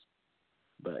surprised.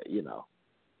 But,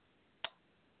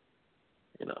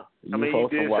 You know, I you mean,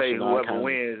 vote he for did say Washtenaw whoever County.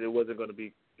 wins, it wasn't going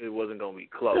to be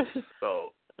close.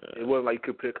 So it wasn't like you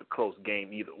could pick a close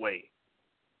game either way.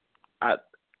 I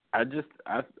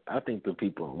think the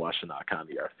people in Washtenaw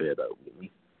County are fed up with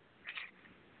me.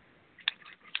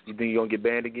 You think you're gonna get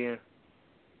banned again?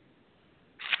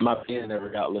 My pen never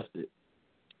got lifted.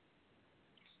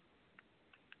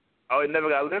 Oh, it never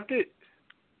got lifted?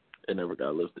 It never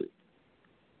got lifted.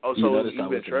 Oh, You so notice I you've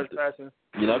been wasn't at trespassing?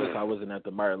 You notice I wasn't at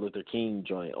the Martin Luther King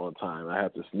joint on time. I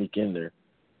had to sneak in there.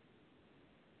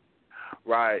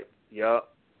 Right.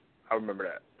 Yup. I remember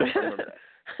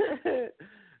that.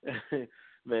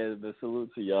 Man, the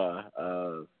salute to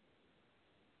y'all.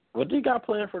 What do you got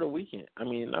planned for the weekend? I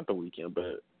mean, not the weekend,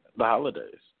 but the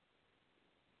holidays.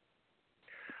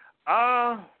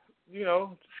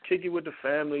 Just kick it with the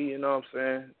family, you know what I'm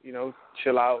saying? You know,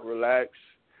 chill out, relax.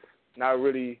 Not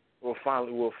really. We'll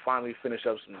finally finish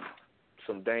up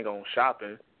some dang on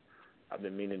shopping I've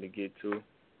been meaning to get to.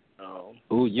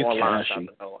 Ooh, you online cashy. shopping.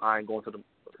 No, I ain't going to the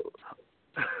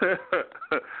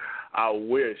I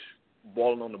wish.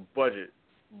 Balling on the budget,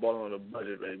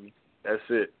 baby. That's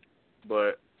it.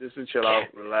 But just to chill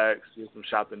out, relax, get some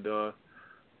shopping done.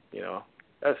 You know,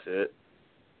 that's it.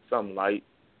 Something light.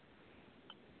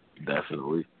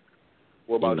 Definitely.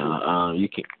 What about you? You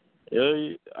can.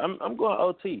 Yeah, I'm going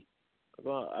OT. I'm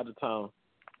going out of town.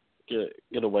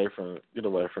 Get away from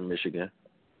Michigan.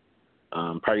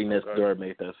 Party next door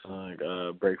made that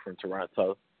song. Break from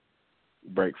Toronto.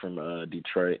 Break from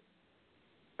Detroit.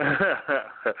 I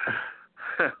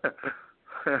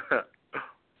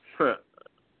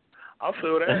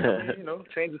feel that. I mean,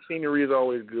 change of scenery is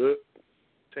always good.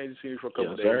 Change of scenery for a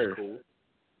couple days is cool.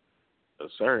 Yes,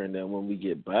 sir. And then when we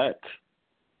get back,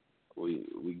 we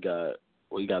got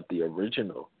the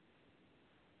original.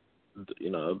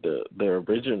 The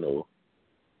original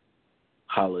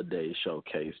holiday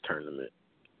showcase tournament.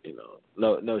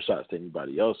 No shots to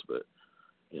anybody else, but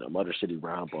Motor City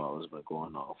Round Ball has been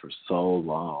going on for so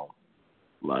long.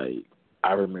 Like,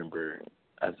 I remember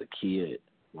as a kid,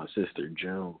 my sister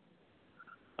June,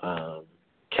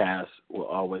 Cass will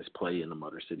always play in the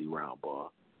Motor City Round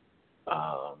Ball.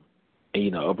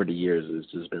 And, over the years,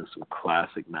 it's just been some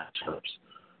classic matchups.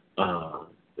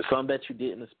 Some that you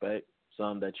didn't expect,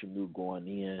 some that you knew going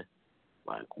in,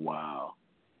 like, wow.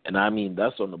 And I mean,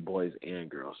 that's on the boys and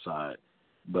girls side.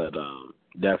 But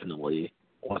definitely,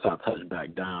 once I touch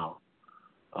back down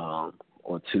on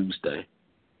Tuesday,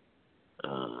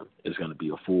 it's going to be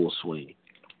a full swing.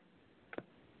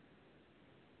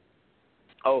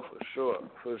 Oh, for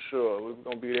sure. We're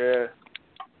going to be there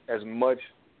as much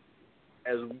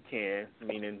as we can,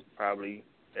 meaning probably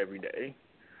every day.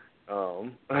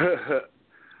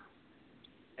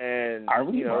 And are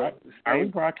we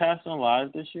broadcasting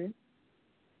live this year?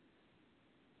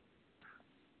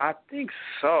 I think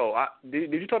so.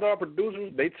 Did you talk to our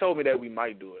producers? They told me that we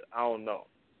might do it. I don't know.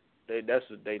 That's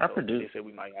what they told me. They said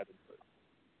we might have to do it.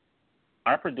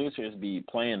 Our producers be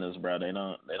playing us, bro. They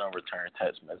don't return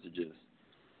text messages.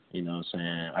 You know what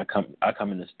I'm saying? I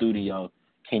come in the studio,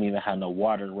 can't even have no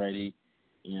water ready.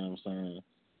 You know what I'm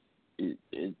saying?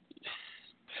 It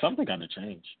something got to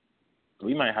change.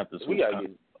 We might have to switch.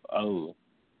 Oh.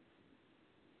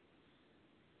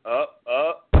 Up.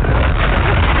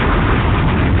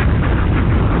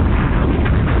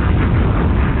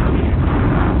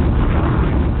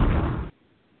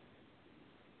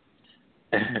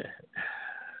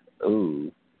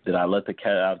 Ooh, did I let the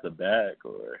cat out of the bag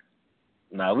or?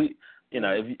 Nah,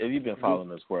 if you've been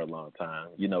following us for a long time,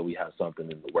 we have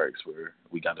something in the works where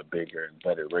we got a bigger and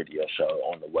better radio show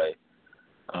on the way.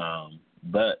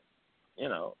 But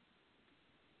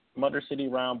Motor City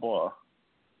Round Ball,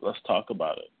 let's talk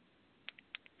about it.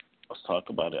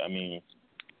 I mean,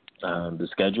 the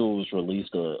schedule was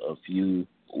released a few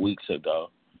weeks ago.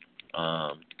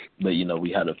 But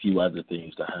we had a few other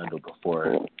things to handle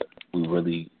before we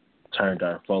really turned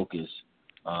our focus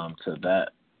to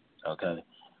that. Okay,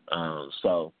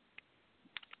 so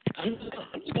I'm just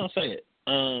gonna say it.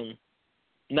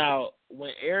 Now,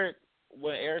 when Eric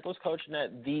was coaching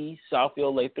at the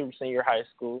Southfield Latham Senior High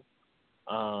School,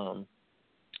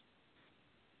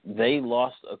 they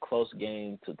lost a close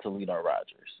game to Toledo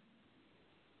Rogers,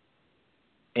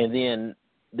 and then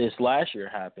this last year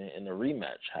happened, and the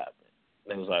rematch happened.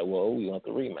 They was like, well, we want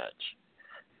the rematch.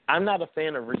 I'm not a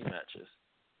fan of rematches.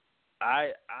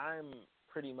 I'm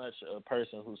pretty much a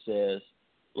person who says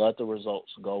let the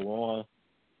results go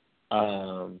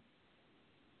on.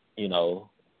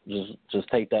 Just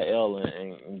take that L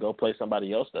and go play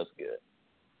somebody else that's good.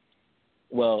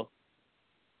 Well,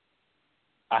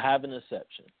 I have an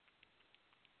exception.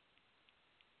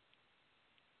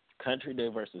 Country Day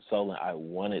versus Solon, I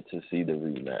wanted to see the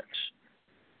rematch.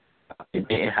 It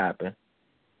didn't happen.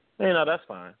 That's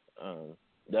fine.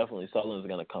 Definitely, Solon's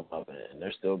gonna come up and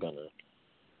they're still gonna,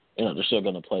 they're still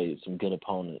gonna play some good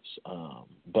opponents.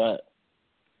 But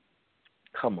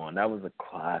come on, that was a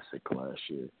classic last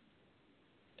year.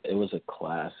 It was a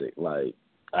classic. Like,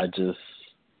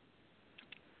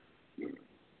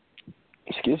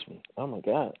 excuse me. Oh my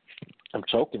God, I'm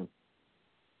choking.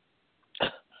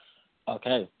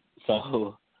 Okay,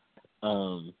 so,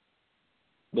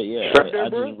 but yeah, I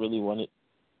just really wanted.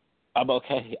 I'm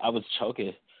okay. I was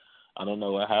choking. I don't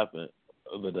know what happened,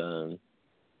 but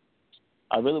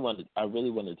I really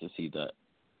wanted to see that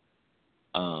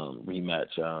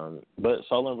rematch. But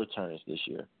Solon returns this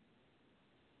year.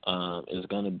 It's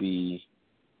gonna be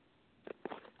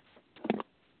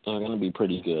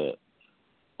pretty good.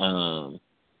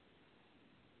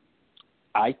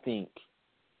 I think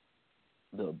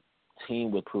the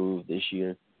team would prove this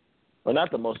year, or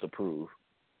not the most approved,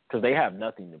 because they have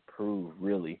nothing to prove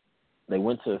really. They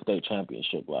went to the state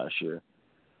championship last year.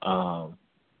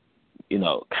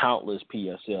 Countless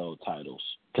PSL titles,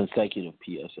 consecutive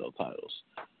PSL titles.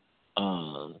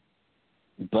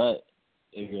 But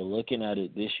if you're looking at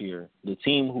it this year, the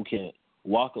team who can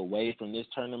walk away from this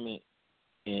tournament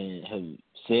and have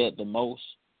said the most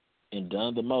and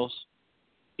done the most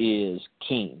is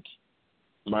King,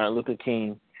 Martin Luther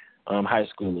King High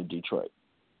School of Detroit.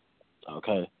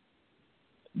 Okay,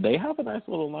 they have a nice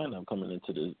little lineup coming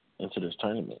into this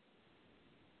tournament.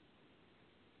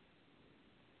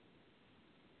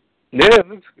 Yeah, it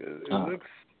looks good.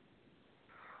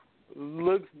 It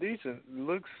looks decent. It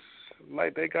looks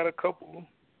like they got a couple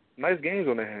nice games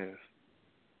on their hands.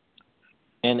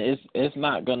 And it's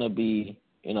not gonna be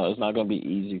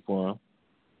easy for them.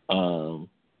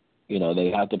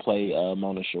 They have to play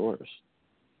Mona Shores,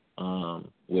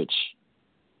 which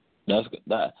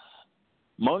that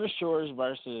Mona Shores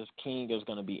versus King is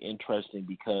going to be interesting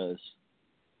because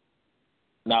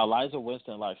now Elijah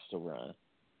Winston likes to run.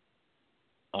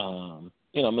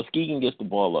 Muskegon gets the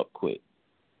ball up quick.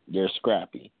 They're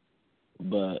scrappy,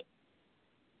 but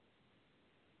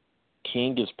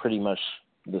King is pretty much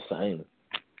the same.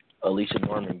 Alicia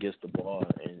Norman gets the ball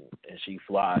and she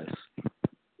flies.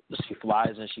 She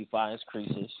flies and she finds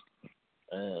creases.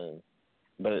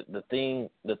 But the thing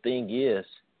is,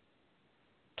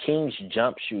 King's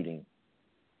jump shooting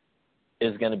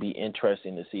is going to be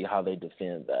interesting to see how they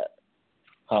defend that.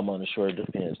 How Mona Shore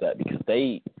defends that, because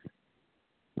they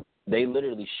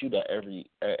literally shoot at every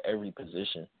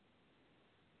position,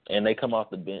 and they come off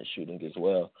the bench shooting as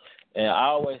well. And I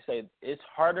always say it's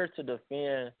harder to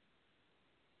defend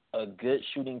a good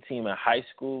shooting team in high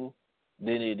school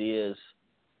than it is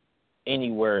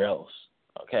anywhere else,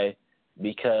 okay?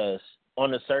 Because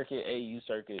on the circuit, AU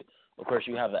circuit, of course,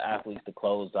 you have the athletes to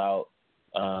close out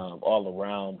all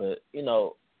around. But,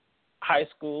 high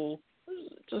school,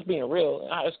 just being real, in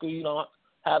high school you don't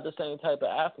have the same type of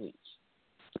athletes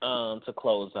to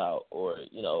close out or,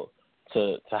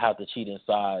 to have to cheat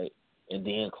inside and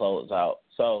then close out.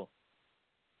 So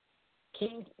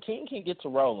King can get to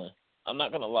rolling. I'm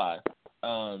not going to lie.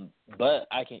 But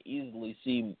I can easily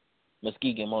see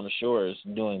Muskegon Mona Shores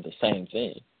doing the same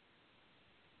thing.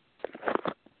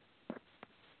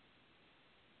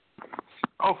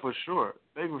 Oh, for sure.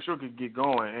 They for sure could get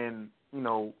going.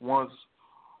 And, once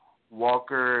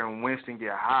Walker and Winston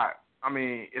get hot,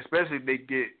 especially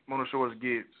if Mona Shores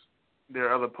gets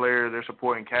their other players, their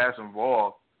supporting cast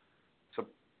involved. So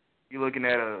you're looking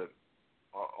at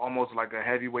almost like a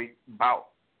heavyweight bout.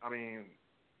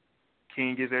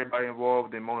 King gets everybody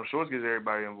involved, then Mona Shores gets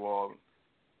everybody involved.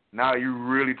 Now you're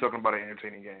really talking about an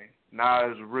entertaining game. Now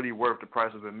it's really worth the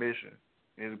price of admission.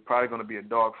 It's probably going to be a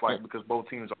dog fight because both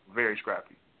teams are very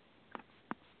scrappy.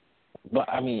 But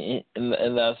and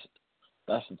that's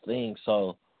the thing.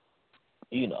 So,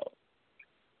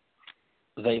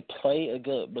 they play a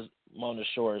good Mona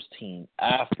Shores team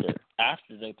after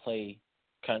they play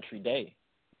Country Day.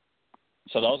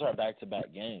 So those are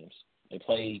back-to-back games. They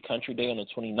play Country Day on the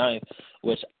 29th,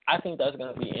 which I think that's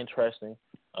going to be interesting.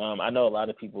 I know a lot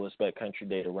of people expect Country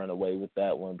Day to run away with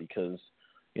that one because,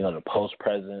 the post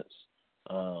presence,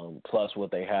 plus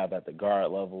what they have at the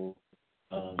guard level,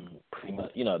 pretty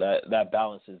much, that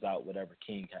balances out whatever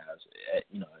King has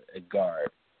at guard.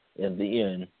 In the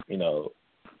end,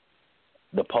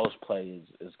 the post play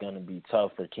is going to be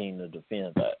tough for King to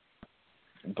defend that.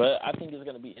 But I think it's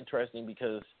going to be interesting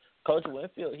because Coach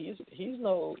Winfield, he's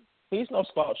no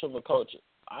slouch of a coach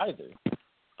either.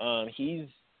 He's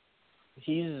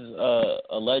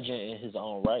a legend in his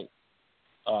own right.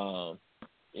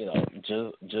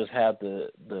 Just had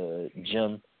the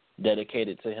Jim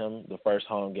dedicated to him, the first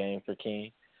home game for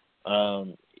King.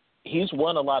 He's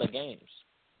won a lot of games.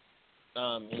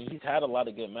 And he's had a lot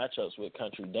of good matchups with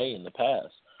Country Day in the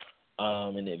past.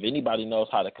 And if anybody knows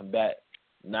how to combat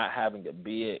not having a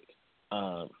big,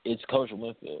 it's Coach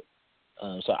Winfield.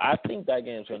 So I think that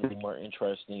game's going to be more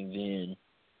interesting than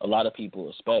a lot of people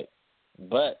expect.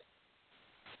 But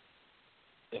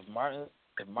if Martin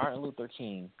Luther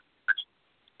King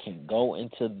can go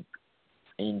into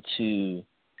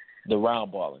the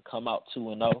round ball and come out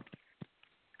 2-0,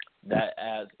 that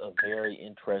adds a very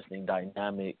interesting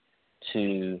dynamic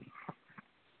to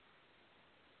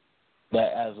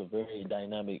that adds a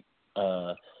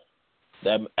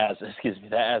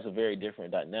very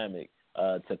different dynamic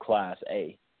to Class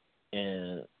A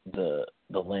in the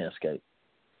landscape.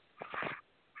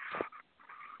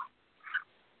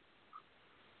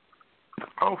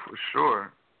 Oh, for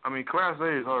sure. I mean, Class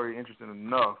A is already interesting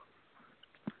enough.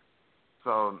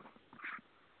 So,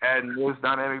 adding this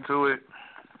dynamic to it,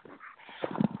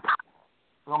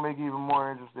 it's going to make it even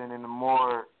more interesting, and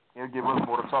it'll give us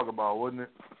more to talk about, wouldn't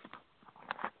it?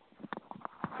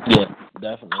 Yeah,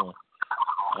 definitely.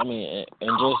 I mean,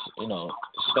 and just,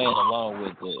 staying along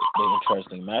with the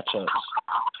interesting matchups,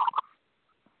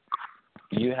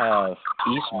 you have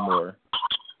Eastmoor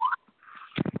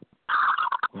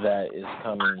that is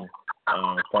coming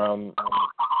from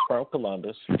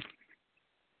Columbus,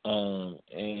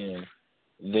 and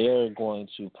they're going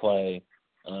to play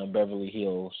Beverly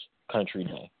Hills Country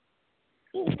Day.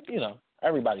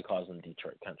 Everybody calls them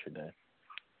Detroit Country Day.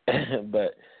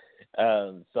 But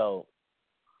so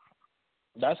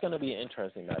that's going to be an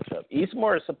interesting matchup.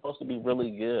 Eastmoor is supposed to be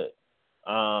really good.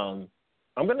 I'm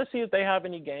going to see if they have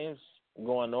any games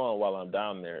going on while I'm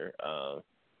down there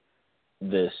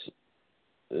this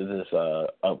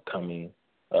upcoming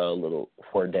little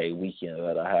 4-day weekend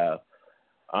that I have.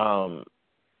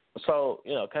 So,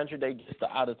 Country Day gets the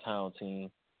out-of-town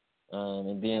team,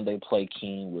 and then they play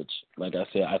King, which, like I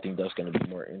said, I think that's going to be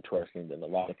more interesting than a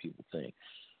lot of people think.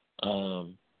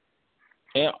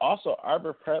 And also,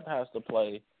 Arbor Prep has to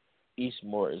play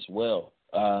Eastmoor as well.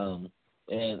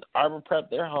 And Arbor Prep,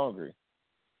 they're hungry.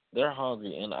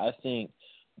 And I think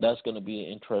that's going to be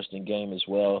an interesting game as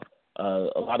well.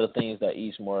 A lot of things that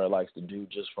Eastmoor likes to do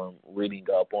just from reading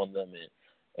up on them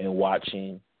and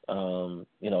watching, some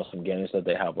games that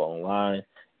they have online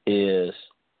is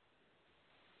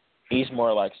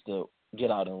Eastmoor likes to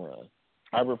get out and run.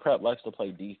 Arbor Prep likes to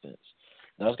play defense.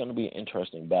 That's going to be an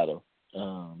interesting battle,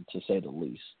 to say the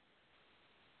least.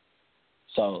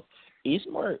 So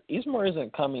Eastmoor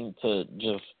isn't coming to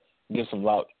just get some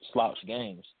slouch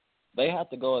games. They have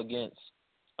to go against,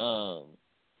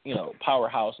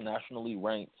 powerhouse, nationally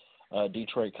ranked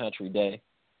Detroit Country Day.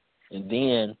 And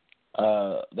then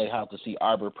they have to see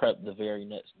Arbor Prep the very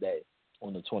next day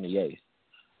on the 28th.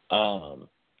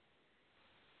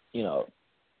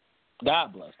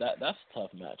 God bless. That's a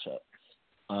tough matchup.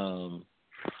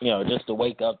 Just to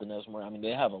wake up the next morning. I mean,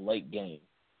 they have a late game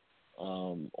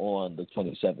on the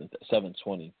 27th at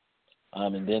 7:20.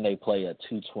 And then they play at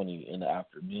 2:20 in the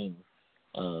afternoon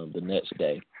the next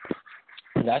day.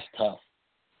 That's tough.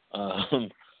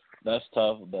 That's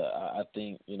tough, but I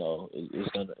think,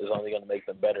 it's only going to make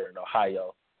them better in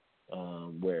Ohio,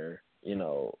 where,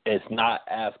 it's not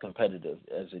as competitive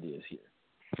as it is here.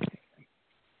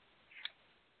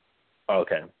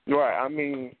 Okay. Right. I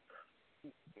mean,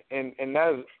 and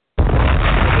that's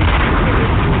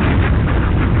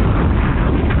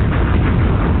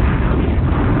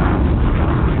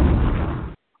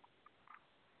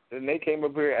and they came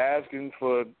up here asking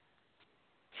for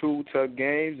 2 tough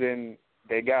games, and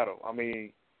they got them. I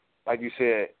mean, like you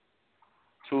said,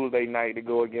 Tuesday night to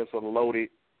go against a loaded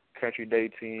Country Day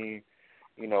team.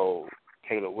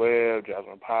 Taylor Webb,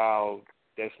 Jasmine Powell,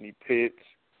 Destiny Pitts.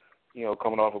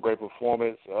 Coming off a great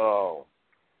performance.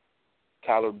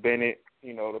 Tyler Bennett,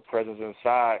 the presence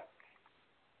inside.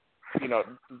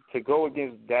 To go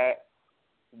against that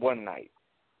one night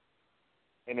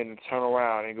and then to turn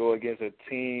around and go against a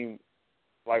team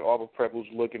like Arbor Prep who's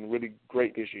looking really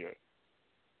great this year.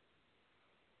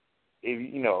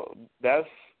 That's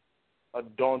a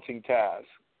daunting task,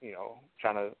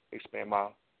 trying to expand my,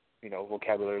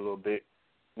 vocabulary a little bit.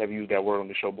 Never used that word on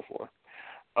the show before.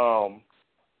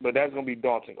 But that's going to be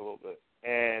daunting a little bit.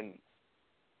 And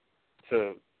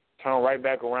to turn right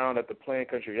back around at the Playing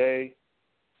Country Day,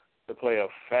 to play a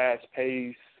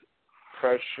fast-paced,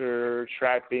 pressure,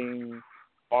 trapping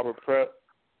Arbor Prep,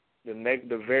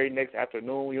 the very next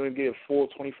afternoon, you only get a full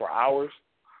 24 hours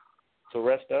to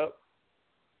rest up.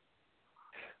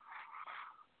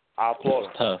 I applaud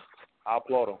them. Tough. I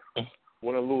applaud them.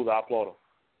 Win or lose, I applaud them.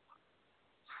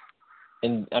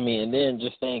 and and then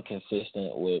just staying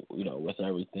consistent with with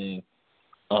everything.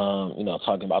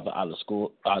 Talking about the out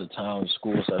of town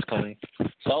schools that's coming.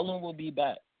 Solon will be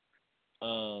back.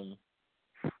 Ann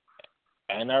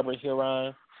Arbor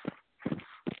Huron,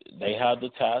 they have the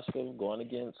task of going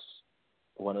against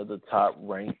one of the top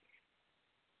ranked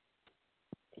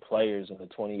players in the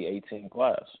 2018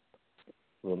 class,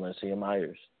 Valencia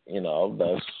Myers.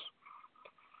 That's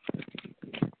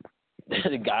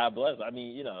God bless.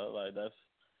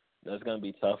 That's gonna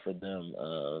be tough for them.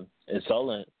 And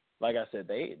Solon, like I said,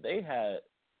 they had,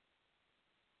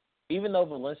 even though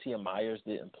Valencia Myers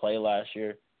didn't play last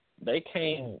year, they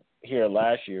came here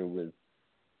last year with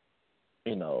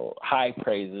high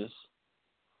praises,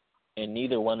 and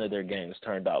neither one of their games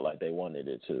turned out like they wanted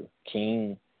it to.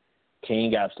 King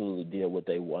absolutely did what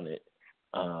they wanted.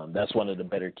 That's one of the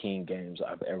better King games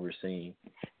I've ever seen.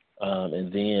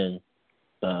 And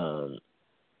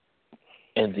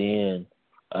then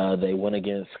they went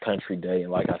against Country Day,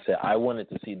 and like I said, I wanted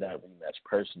to see that rematch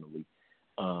personally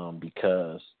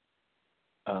because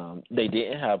they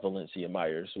didn't have Valencia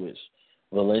Myers, which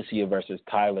Valencia versus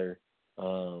Tyler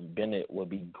Bennett would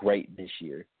be great this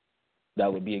year.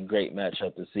 That would be a great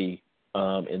matchup to see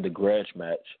in the grudge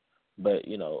match. But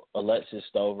Alexis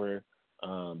Stover,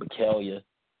 Bakalia,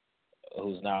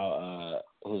 who's now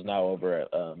over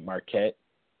at Marquette,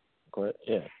 correct?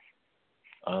 Yeah.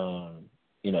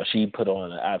 She put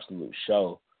on an absolute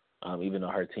show, even though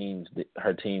her team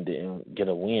didn't get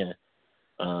a win.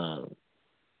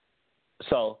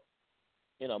 So,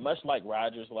 much like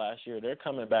Rogers last year, they're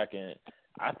coming back, and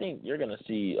I think you're going to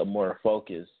see a more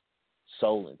focused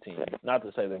Solon team. Not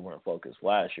to say they weren't focused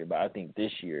last year, but I think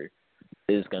this year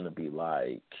is going to be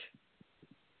like,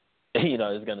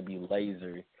 it's going to be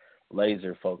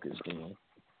laser focused.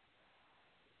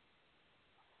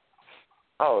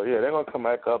 Oh yeah, they're gonna come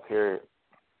back up here,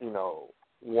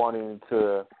 wanting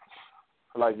to,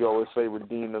 like you always say,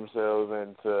 redeem themselves,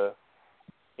 and to,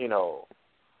 they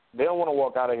don't want to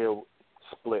walk out of here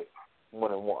split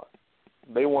 1-1.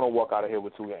 They want to walk out of here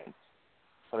with 2 games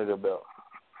under their belt,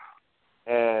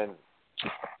 and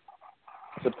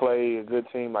to play a good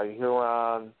team like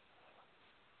Huron,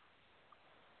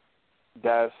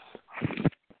 that's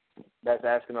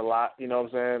asking a lot. You know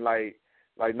what I'm saying?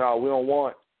 Like no, we don't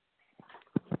want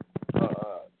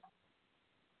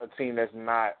a team that's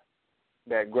not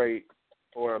that great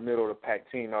or a middle of the pack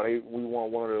team. No, we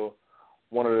want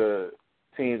one of the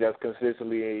teams that's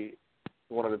consistently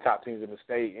one of the top teams in the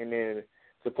state, and then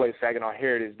to play Saginaw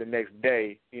Heritage the next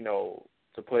day,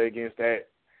 to play against that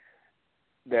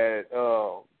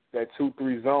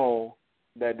 2-3 zone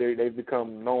that they've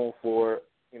become known for.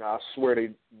 I swear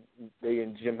they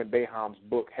in Jim Boeheim's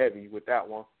book heavy with that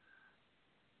one.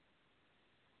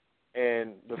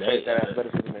 And the fact that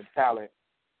athleticism and talent.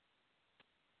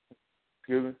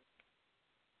 Excuse me?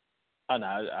 Oh, no,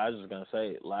 I was just going to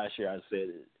say, last year I said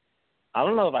it. I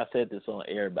don't know if I said this on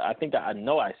air, but I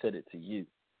know I said it to you.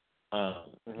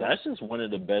 That's just one of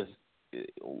the best,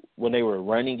 when they were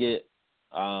running it,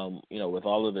 with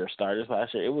all of their starters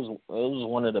last year, it was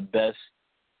one of the best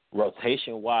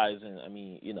rotation-wise, and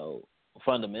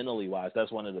fundamentally-wise,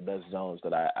 that's one of the best zones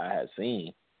that I had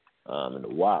seen in a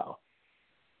while.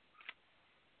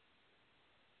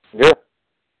 Yeah.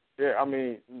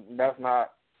 That's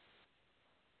not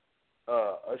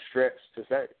a stretch to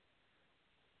say.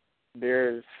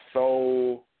 They're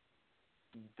so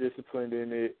disciplined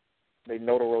in it. They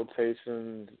know the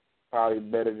rotations probably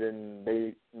better than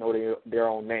they know their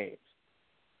own names.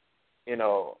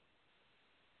 The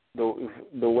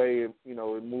way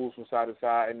it moves from side to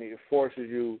side, and it forces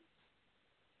you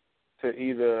to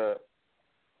either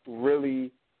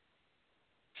really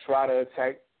try to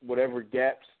attack whatever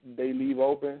gaps they leave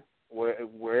open,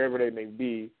 wherever they may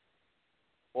be,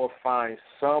 or find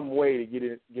some way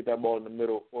to get that ball in the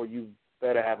middle, or you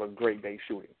better have a great day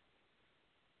shooting.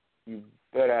 You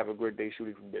better have a great day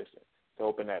shooting from distance to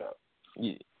open that up.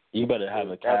 You better have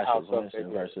a Cassius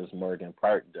Winston versus Morgan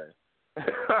Park day.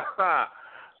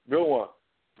 Good one.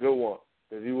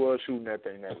 Because he was shooting that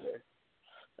thing that day.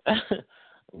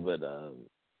 But,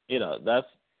 that's,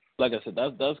 like I said,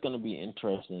 that's going to be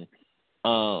interesting.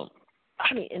 And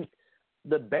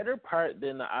the better part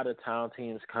than the out-of-town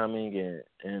teams coming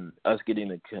and us getting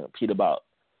to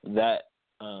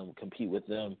compete with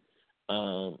them,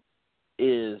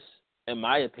 is, in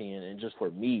my opinion, and just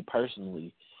for me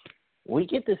personally, we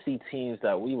get to see teams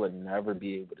that we would never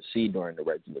be able to see during the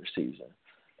regular season.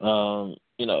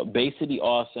 Bay City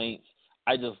All Saints,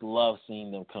 I just love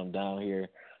seeing them come down here.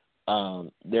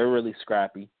 They're really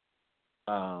scrappy.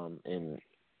 And,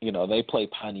 they play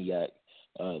Pontiac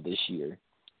this year.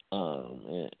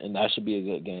 and that should be a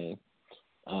good game.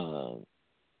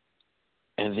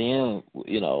 And then,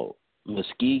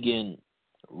 Muskegon,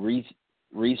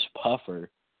 Reese Puffer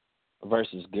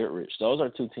versus Goodrich. Those are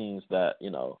two teams that,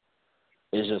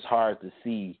 it's just hard to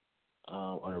see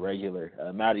on a regular.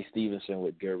 Maddie Stevenson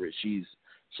with Goodrich,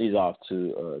 she's off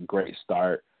to a great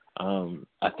start.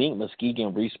 I think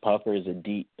Muskegon Reese Puffer is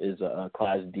a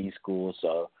Class D school.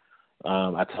 So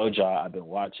I told y'all I've been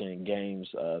watching games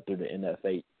through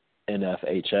the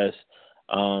NFHS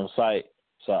site.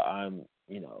 So I'm,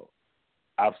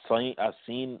 I've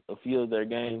seen a few of their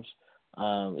games.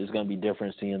 It's going to be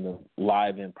different seeing them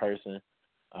live in person.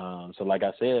 So like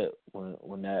I said,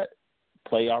 when that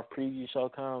playoff preview show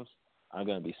comes, I'm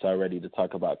going to be so ready to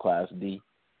talk about Class D.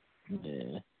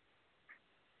 Man.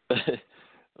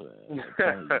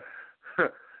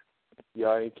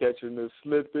 Y'all ain't catching the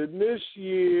slipping this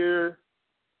year.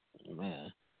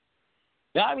 Man.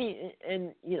 Yeah, I mean,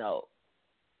 and,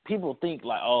 people think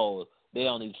like, oh, they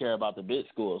only care about the big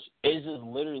schools. It's just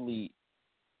literally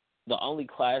the only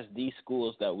Class D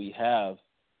schools that we have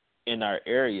in our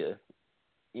area,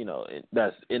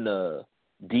 that's in a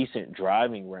decent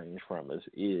driving range from us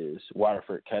is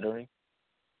Waterford Kettering.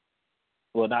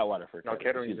 Well, not Waterford. No,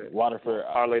 Kettering. Waterford.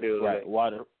 Our Lady of the Lakes.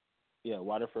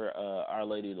 Waterford, Our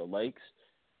Lady of the Lakes,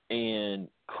 and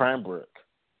Cranbrook.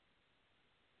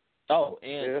 Oh,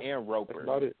 and Roper. That's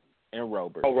about it. And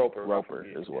Roper. Oh, Roper. Roper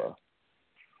as well.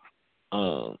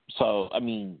 So, I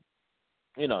mean,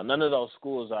 none of those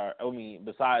schools are,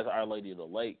 besides Our Lady of the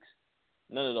Lakes,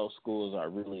 none of those schools are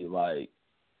really like,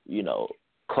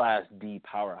 Class D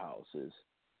powerhouses,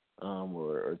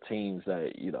 or teams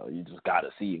that, you just got to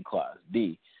see in Class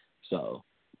D. So,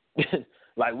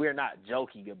 like, we're not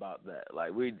joking about that.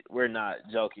 Like, we're not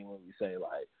joking when we say,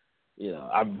 like,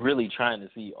 I'm really trying to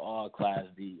see all Class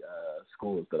D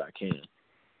schools that I can.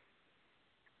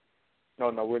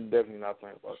 No, we're definitely not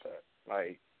playing about that.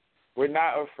 Like, we're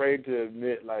not afraid to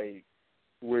admit, like,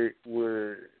 we're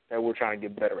trying to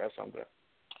get better at something.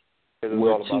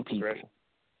 We're all about progression.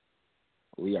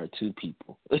 We are two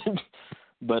people.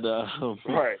 But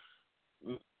right.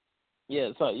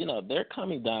 Yeah, so they're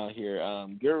coming down here.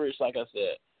 Goodrich, like I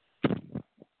said,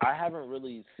 I haven't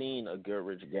really seen a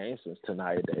Goodrich game since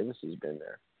Tanaya Davis has been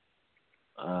there.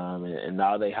 And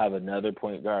now they have another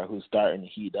point guard who's starting to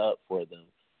heat up for them.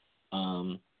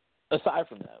 Aside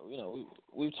from that,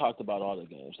 we've talked about all the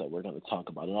games that we're going to talk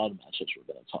about and all the matchups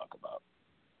we're going to talk about.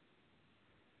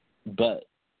 But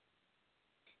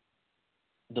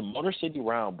the Motor City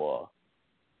Round Ball,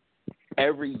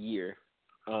 every year,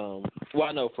 I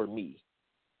know for me,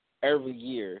 every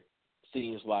year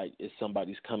seems like it's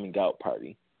somebody's coming out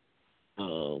party,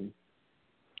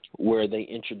 where they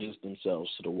introduce themselves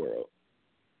to the world.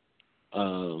 I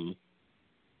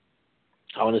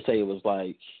want to say it was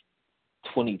like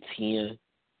 2010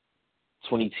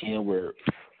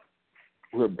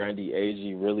 where Brandy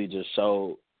Agee really just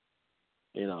showed,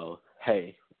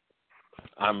 hey,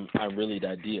 I'm really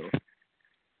that deal.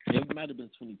 It might have been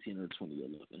 2010 or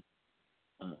 2011.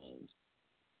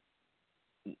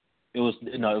 It was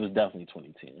definitely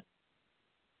 2010.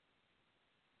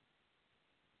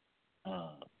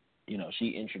 She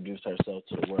introduced herself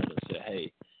to the world and said,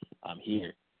 "Hey, I'm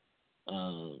here."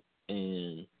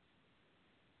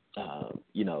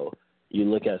 You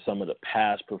look at some of the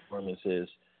past performances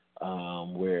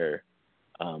where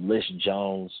Lish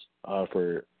Jones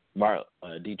for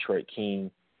Detroit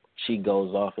King, she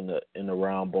goes off in the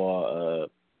round ball,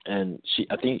 and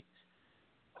I think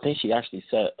she actually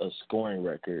set a scoring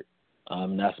record.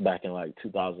 That's back in like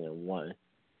 2001.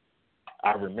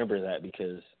 I remember that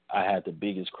because I had the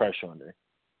biggest crush on her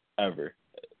ever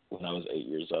when I was 8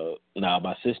 years old. Now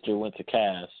my sister went to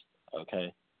Cass.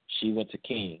 Okay, she went to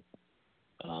King.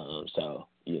 So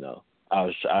I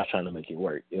was trying to make it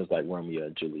work. It was like Romeo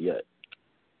and Juliet.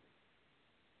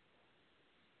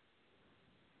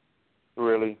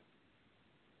 Really?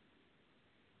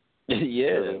 Yeah,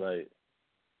 really? Like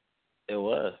it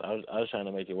was. I was trying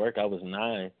to make it work. I was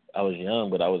 9. I was young,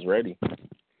 but I was ready.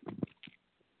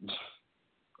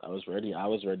 I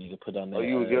was ready to put on that.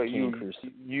 You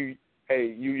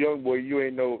young boy. You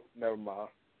ain't know. Never mind.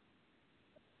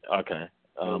 Okay.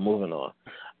 Moving on.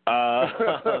 But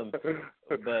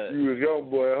you was young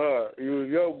boy,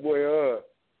 huh?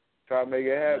 Try to make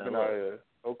it happen out here.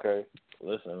 Okay.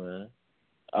 Listen, man.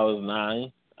 I was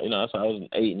 9. So I was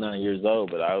 8, 9 years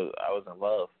old, but I was in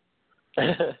love.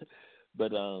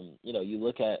 But you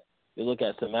look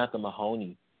at Samantha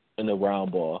Mahoney in the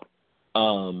round ball,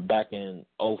 back in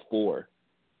 2004.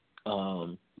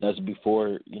 That's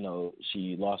before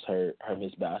she lost her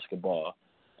Miss Basketball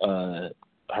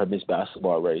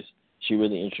race. she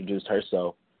really introduced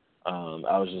herself.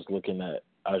 I was just looking at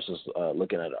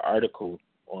an article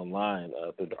online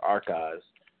through the archives.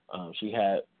 She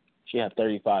had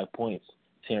 35 points,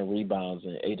 10 rebounds,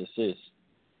 and 8 assists.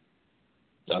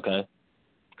 Okay,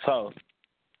 so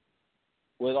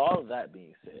with all of that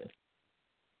being said,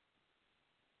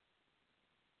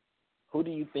 who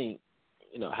do you think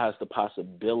has the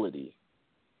possibility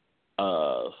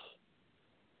of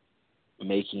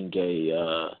making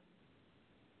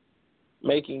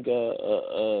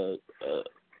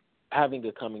having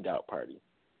a coming out party,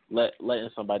 letting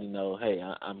somebody know, hey,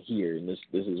 I'm here and this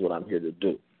is what I'm here to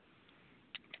do?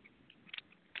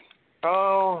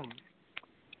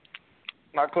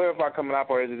 Not clarify coming out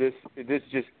party. Is this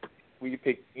just will you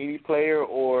pick any player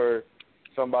or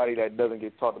somebody that doesn't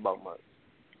get talked about much?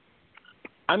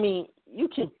 I mean, you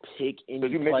can pick any player.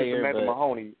 Because you mentioned Samantha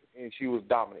Mahoney, and she was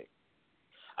dominant.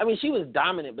 I mean, she was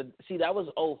dominant, but see, that was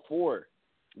 04.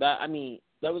 That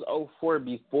was 04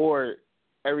 before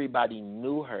everybody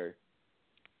knew her.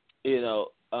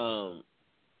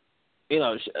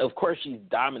 Of course she's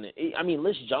dominant. I mean,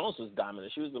 Liz Jones was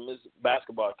dominant. She was a Miss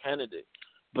Basketball candidate,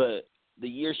 but the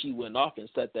year she went off and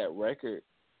set that record,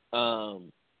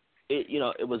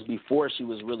 it was before she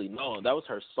was really known. That was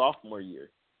her sophomore year.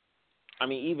 I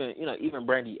mean, even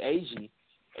Brandy Agee,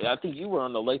 I think you were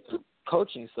on the Lathrop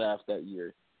coaching staff that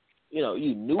year.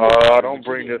 You knew. Don't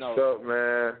bring this up,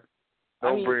 man.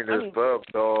 Don't bring this up,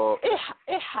 dog.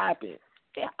 It happened.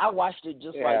 I watched it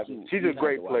just like you. She's a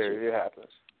great player. It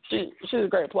happens. She's a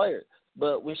great player.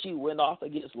 But when she went off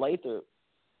against Lathrop,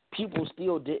 people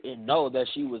still didn't know that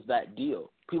she was that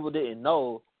deal. People didn't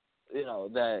know,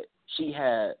 that she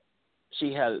had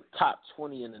top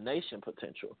 20 in the nation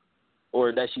potential,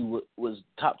 or that she was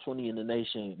top 20 in the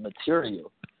nation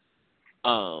material.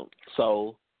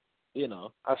 So,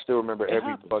 I still remember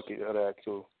every happens. bucket of that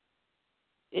too.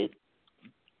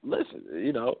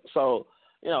 So,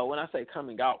 when I say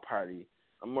coming out party,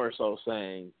 I'm more so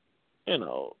saying,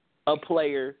 a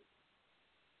player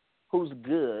who's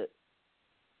good,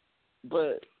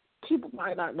 but people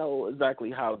might not know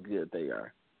exactly how good they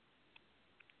are.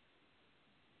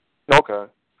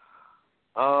 Okay.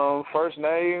 First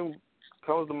name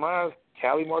comes to mind,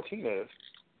 Callie Martinez.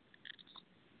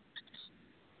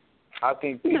 I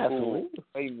think people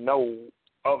may know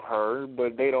of her,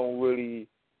 but they don't really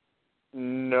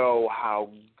know how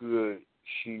good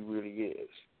she really is.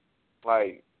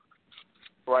 Like,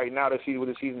 right now, with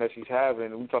the season that she's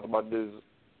having, we talked about this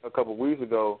a couple of weeks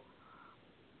ago,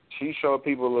 she showed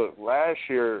people, look, last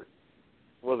year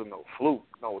wasn't no fluke.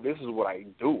 No, this is what I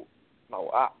do. No,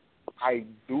 I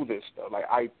do this stuff. Like,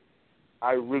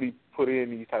 I really put in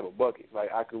these type of buckets.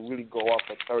 Like, I could really go off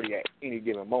for 30 at any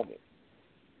given moment.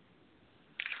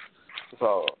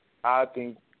 So I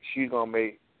think she's gonna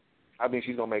make a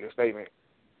statement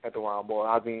at the round ball.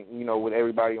 I think, with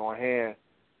everybody on hand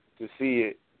to see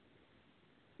it,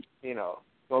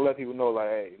 gonna let people know, like,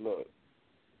 hey, look,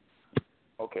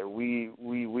 okay, we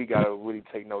gotta really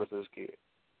take notice of this kid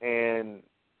and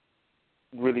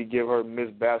really give her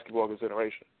Miss Basketball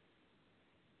consideration.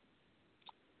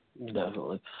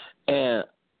 Definitely. And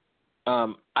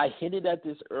I hinted at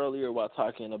this earlier while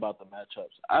talking about the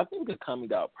matchups. I think the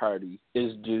coming out party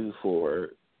is due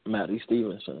for Maddie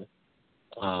Stevenson,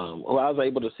 who I was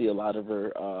able to see a lot of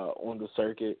her on the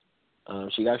circuit.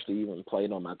 She actually even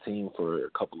played on my team for a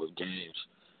couple of games.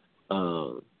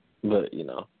 But,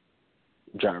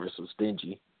 Jarvis was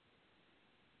stingy.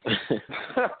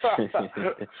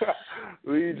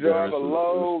 Leave Jarvis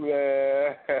alone,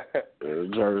 man.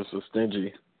 Jarvis was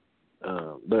stingy.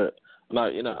 But,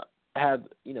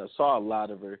 saw a lot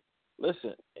of her.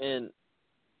 Listen, and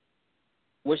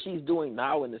what she's doing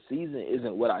now in the season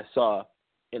isn't what I saw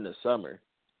in the summer.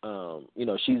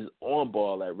 She's on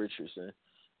ball at Richardson.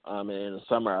 And in the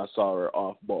summer I saw her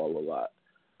off ball a lot.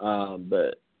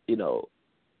 But,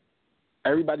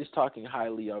 everybody's talking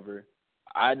highly of her.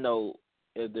 I know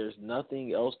if there's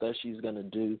nothing else that she's going to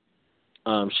do,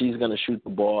 she's going to shoot the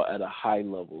ball at a high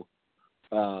level.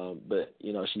 But,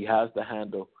 she has the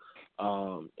handle,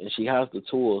 and she has the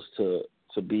tools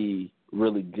to be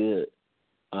really good.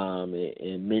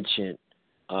 And mentioned,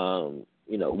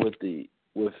 with the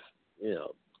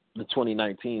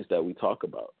 2019s that we talk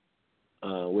about,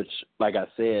 which, like I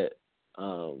said,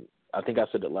 I think I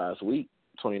said it last week,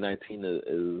 2019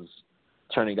 is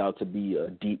turning out to be a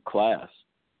deep class.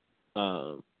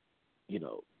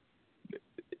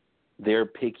 They're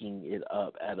picking it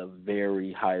up at a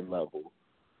very high level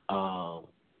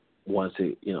once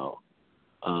it,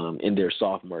 in their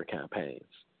sophomore campaigns.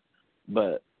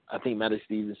 But I think Maddie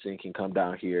Stevenson can come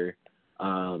down here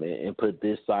and put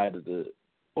this side of the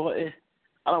 – well,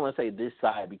 I don't want to say this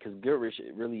side because Goodrich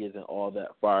it really isn't all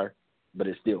that far, but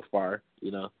it's still far,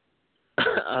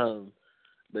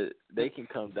 but they can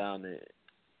come down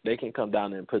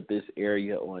and put this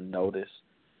area on notice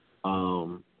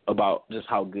about just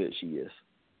how good she is.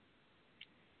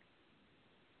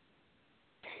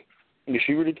 Yeah,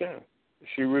 she really can.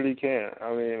 She really can.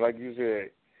 I mean, like you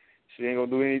said, she ain't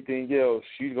gonna do anything else.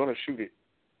 She's gonna shoot it.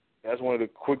 That's one of the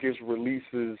quickest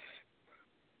releases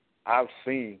I've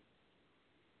seen.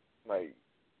 Like,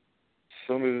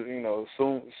 soon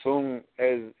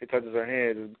as it touches her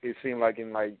hand, it seemed like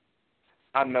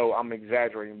I know I'm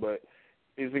exaggerating, but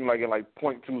it seemed like in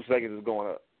 0.2 seconds it's going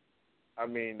up. I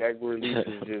mean, that release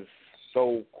is just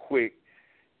so quick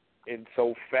and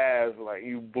so fast. Like,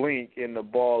 you blink and the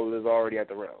ball is already at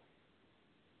the rim.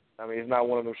 I mean, it's not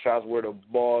one of those shots where the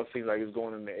ball seems like it's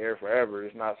going in the air forever.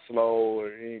 It's not slow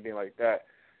or anything like that.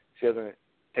 She doesn't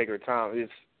take her time.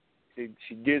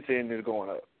 She gets it and it's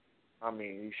going up. I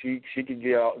mean, she can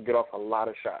get off a lot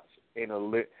of shots in a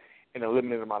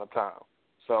limited amount of time.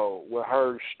 So with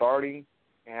her starting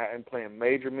and playing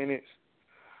major minutes,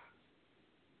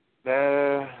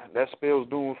 that spells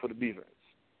doom for the defense.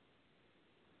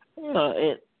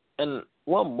 And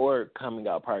one more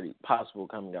possible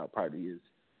coming out party is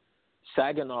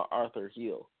Saginaw Arthur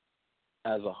Hill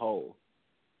as a whole.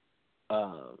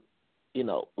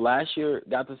 Last year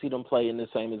got to see them play in the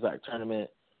same exact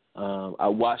tournament. I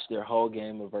watched their whole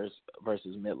game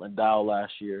versus Midland Dow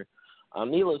last year.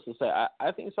 Needless to say,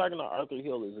 I think Saginaw Arthur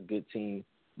Hill is a good team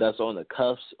that's on the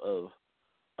cusp of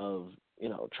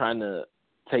trying to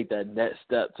take that next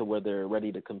step to where they're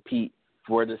ready to compete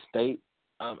for the state.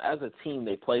 As a team,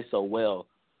 they play so well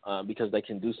because they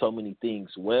can do so many things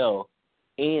well,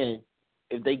 and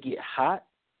if they get hot,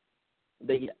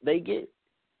 they get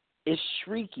it's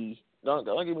shrieky. Don't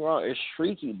get me wrong, it's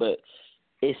shrieky, but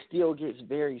it still gets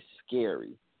very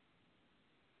scary.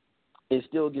 It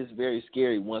still gets very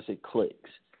scary once it clicks.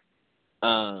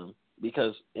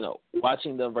 Because,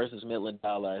 watching them versus Midland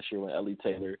Dow last year when Ellie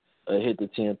Taylor hit the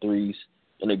 10 threes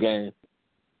in the game,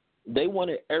 they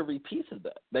wanted every piece of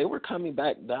that. They were coming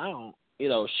back down,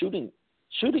 shooting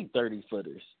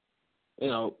 30-footers,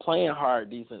 playing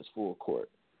hard defense full court,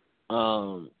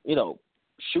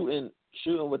 shooting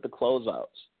with the closeouts.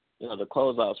 The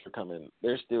closeouts were coming.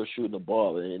 They're still shooting the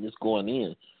ball, and it's going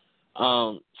in.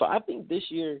 So I think this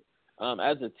year,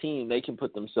 as a team, they can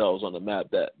put themselves on the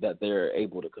map that they're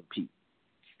able to compete.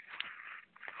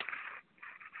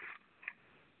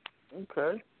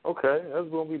 Okay, that's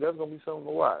gonna be something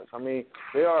to watch. I mean,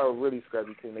 they are a really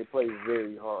scrappy team. They play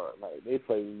very hard. Like, they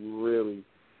play really,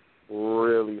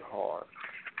 really hard.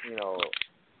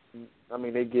 I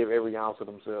mean, they give every ounce of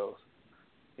themselves.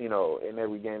 In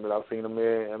every game that I've seen them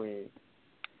in. I mean,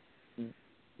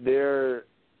 they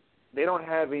don't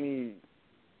have any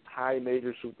high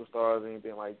major superstars or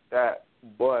anything like that,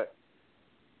 but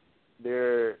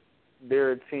they're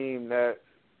a team that's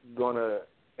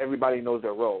everybody knows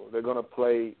their role. They're gonna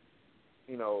play,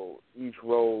 each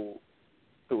role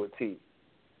to a T,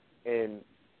 and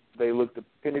they look to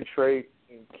penetrate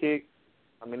and kick.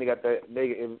 I mean, they got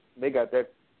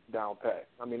that down pat.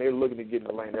 I mean, they're looking to get in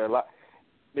the lane.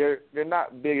 They're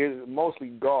not big. It's mostly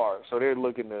guards, so they're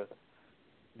looking to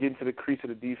get into the crease of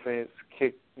the defense,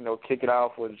 kick it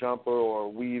out for a jumper or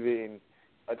weave it and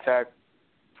attack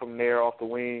from there off the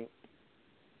wing.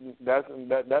 That's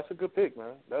a good pick,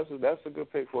 man. That's a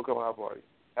good pick for a coming out party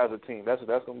as a team. That's a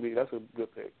good pick. That's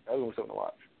gonna be something to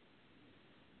watch.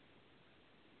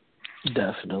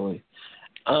 Definitely.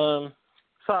 So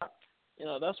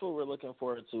that's what we're looking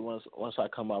forward to once I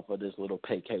come off of this little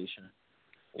vacation.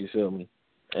 You feel me?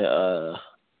 And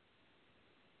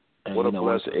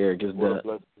once Eric is done,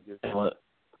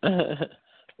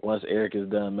 once Eric is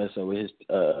done messing with his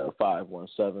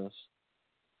 517s.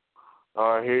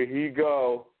 All right, here he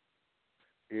go.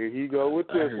 Here he go with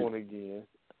this one again.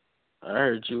 I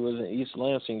heard you was in East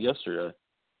Lansing yesterday.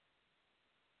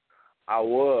 I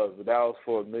was, but that was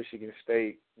for a Michigan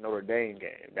State Notre Dame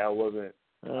game. That wasn't.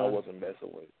 I wasn't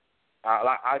messing with it.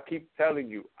 I keep telling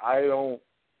you, I don't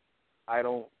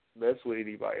mess with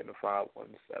anybody in the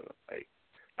 517. Like,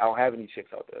 I don't have any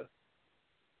chicks out there.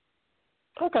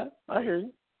 Okay, I hear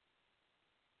you.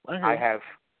 I have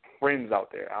friends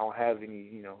out there. I don't have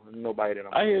any, nobody that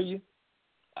I'm. I hear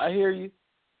you.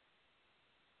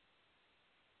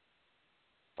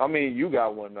 I mean, you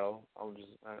got one though. I'm just,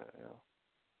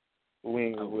 we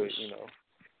ain't with,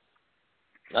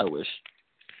 I wish.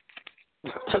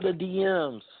 To the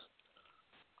DMs.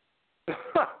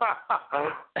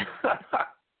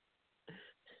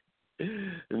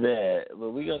 Man, but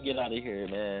we gonna get out of here,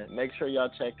 man. Make sure y'all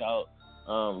check out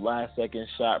Last Second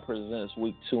Shot presents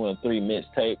week 2 and 3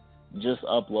 mixtape. Just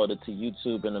uploaded to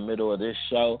YouTube in the middle of this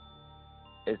show.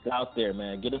 It's out there,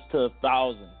 man. Get us to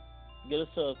 1,000. Get us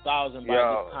to 1,000 by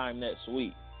this time next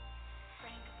week.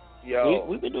 Yo,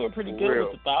 we've been doing pretty good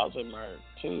with the 1,000 mark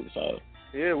too. So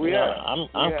yeah, we are. I'm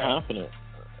confident.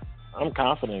 I'm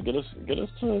confident. Get us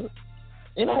to.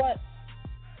 You know what?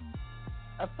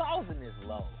 1,000 is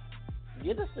low.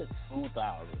 Get us to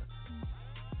 2,000.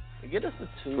 Get us to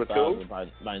 2,000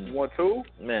 by. You want 2?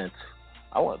 Man,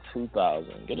 I want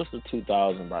 2,000. Get us to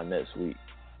 2,000 by next week,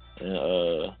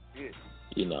 and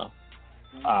you know.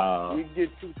 We get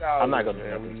 2,000. I'm not gonna do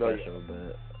anything special,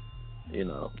 but you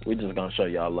know, we just gonna show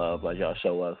y'all love like y'all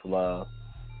show us love.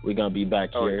 We're gonna be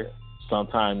back here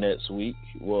sometime next week.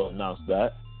 We'll announce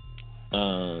that.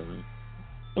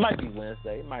 It might be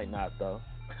Wednesday. It might not though.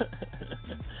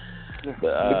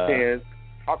 But, depends.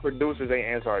 Our producers ain't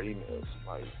answer our emails.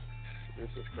 Like, this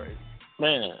is crazy.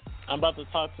 Man, I'm about to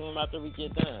talk to him after we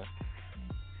get done.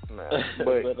 Man.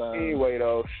 But anyway,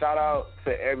 though, shout out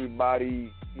to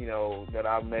everybody, you know, that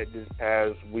I met this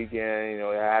past weekend. You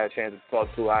know, I had a chance to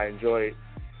talk to. I enjoyed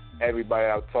everybody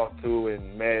I've talked to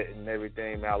and met and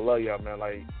everything. Man, I love y'all, man.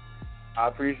 Like, I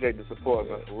appreciate the support,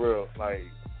 man, for real. Like,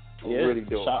 I really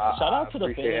do. Shout out to the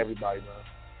fans. Appreciate everybody, man.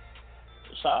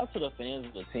 Shout out to the fans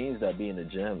and the teams that be in the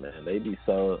gym, man. They be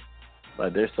so,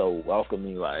 like, they're so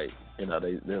welcoming. Like, you know,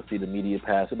 they'll see the media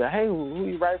pass and be like, hey, who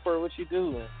you write for? What you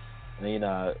do? And you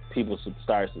know, people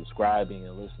start subscribing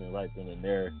and listening right then and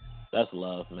there. That's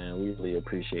love, man. We really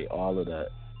appreciate all of that.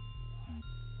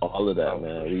 All of that,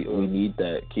 man. We need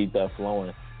that. Keep that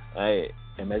flowing. Hey,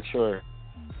 and make sure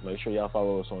y'all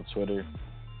follow us on Twitter.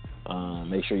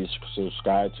 Make sure you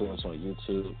subscribe to us on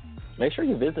YouTube. Make sure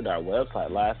you visit our website,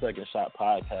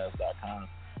 LastSecondShotPodcast.com.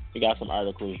 We got some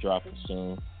articles dropping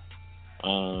soon.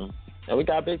 And we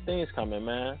got big things coming,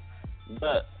 man.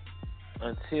 But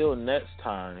until next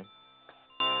time,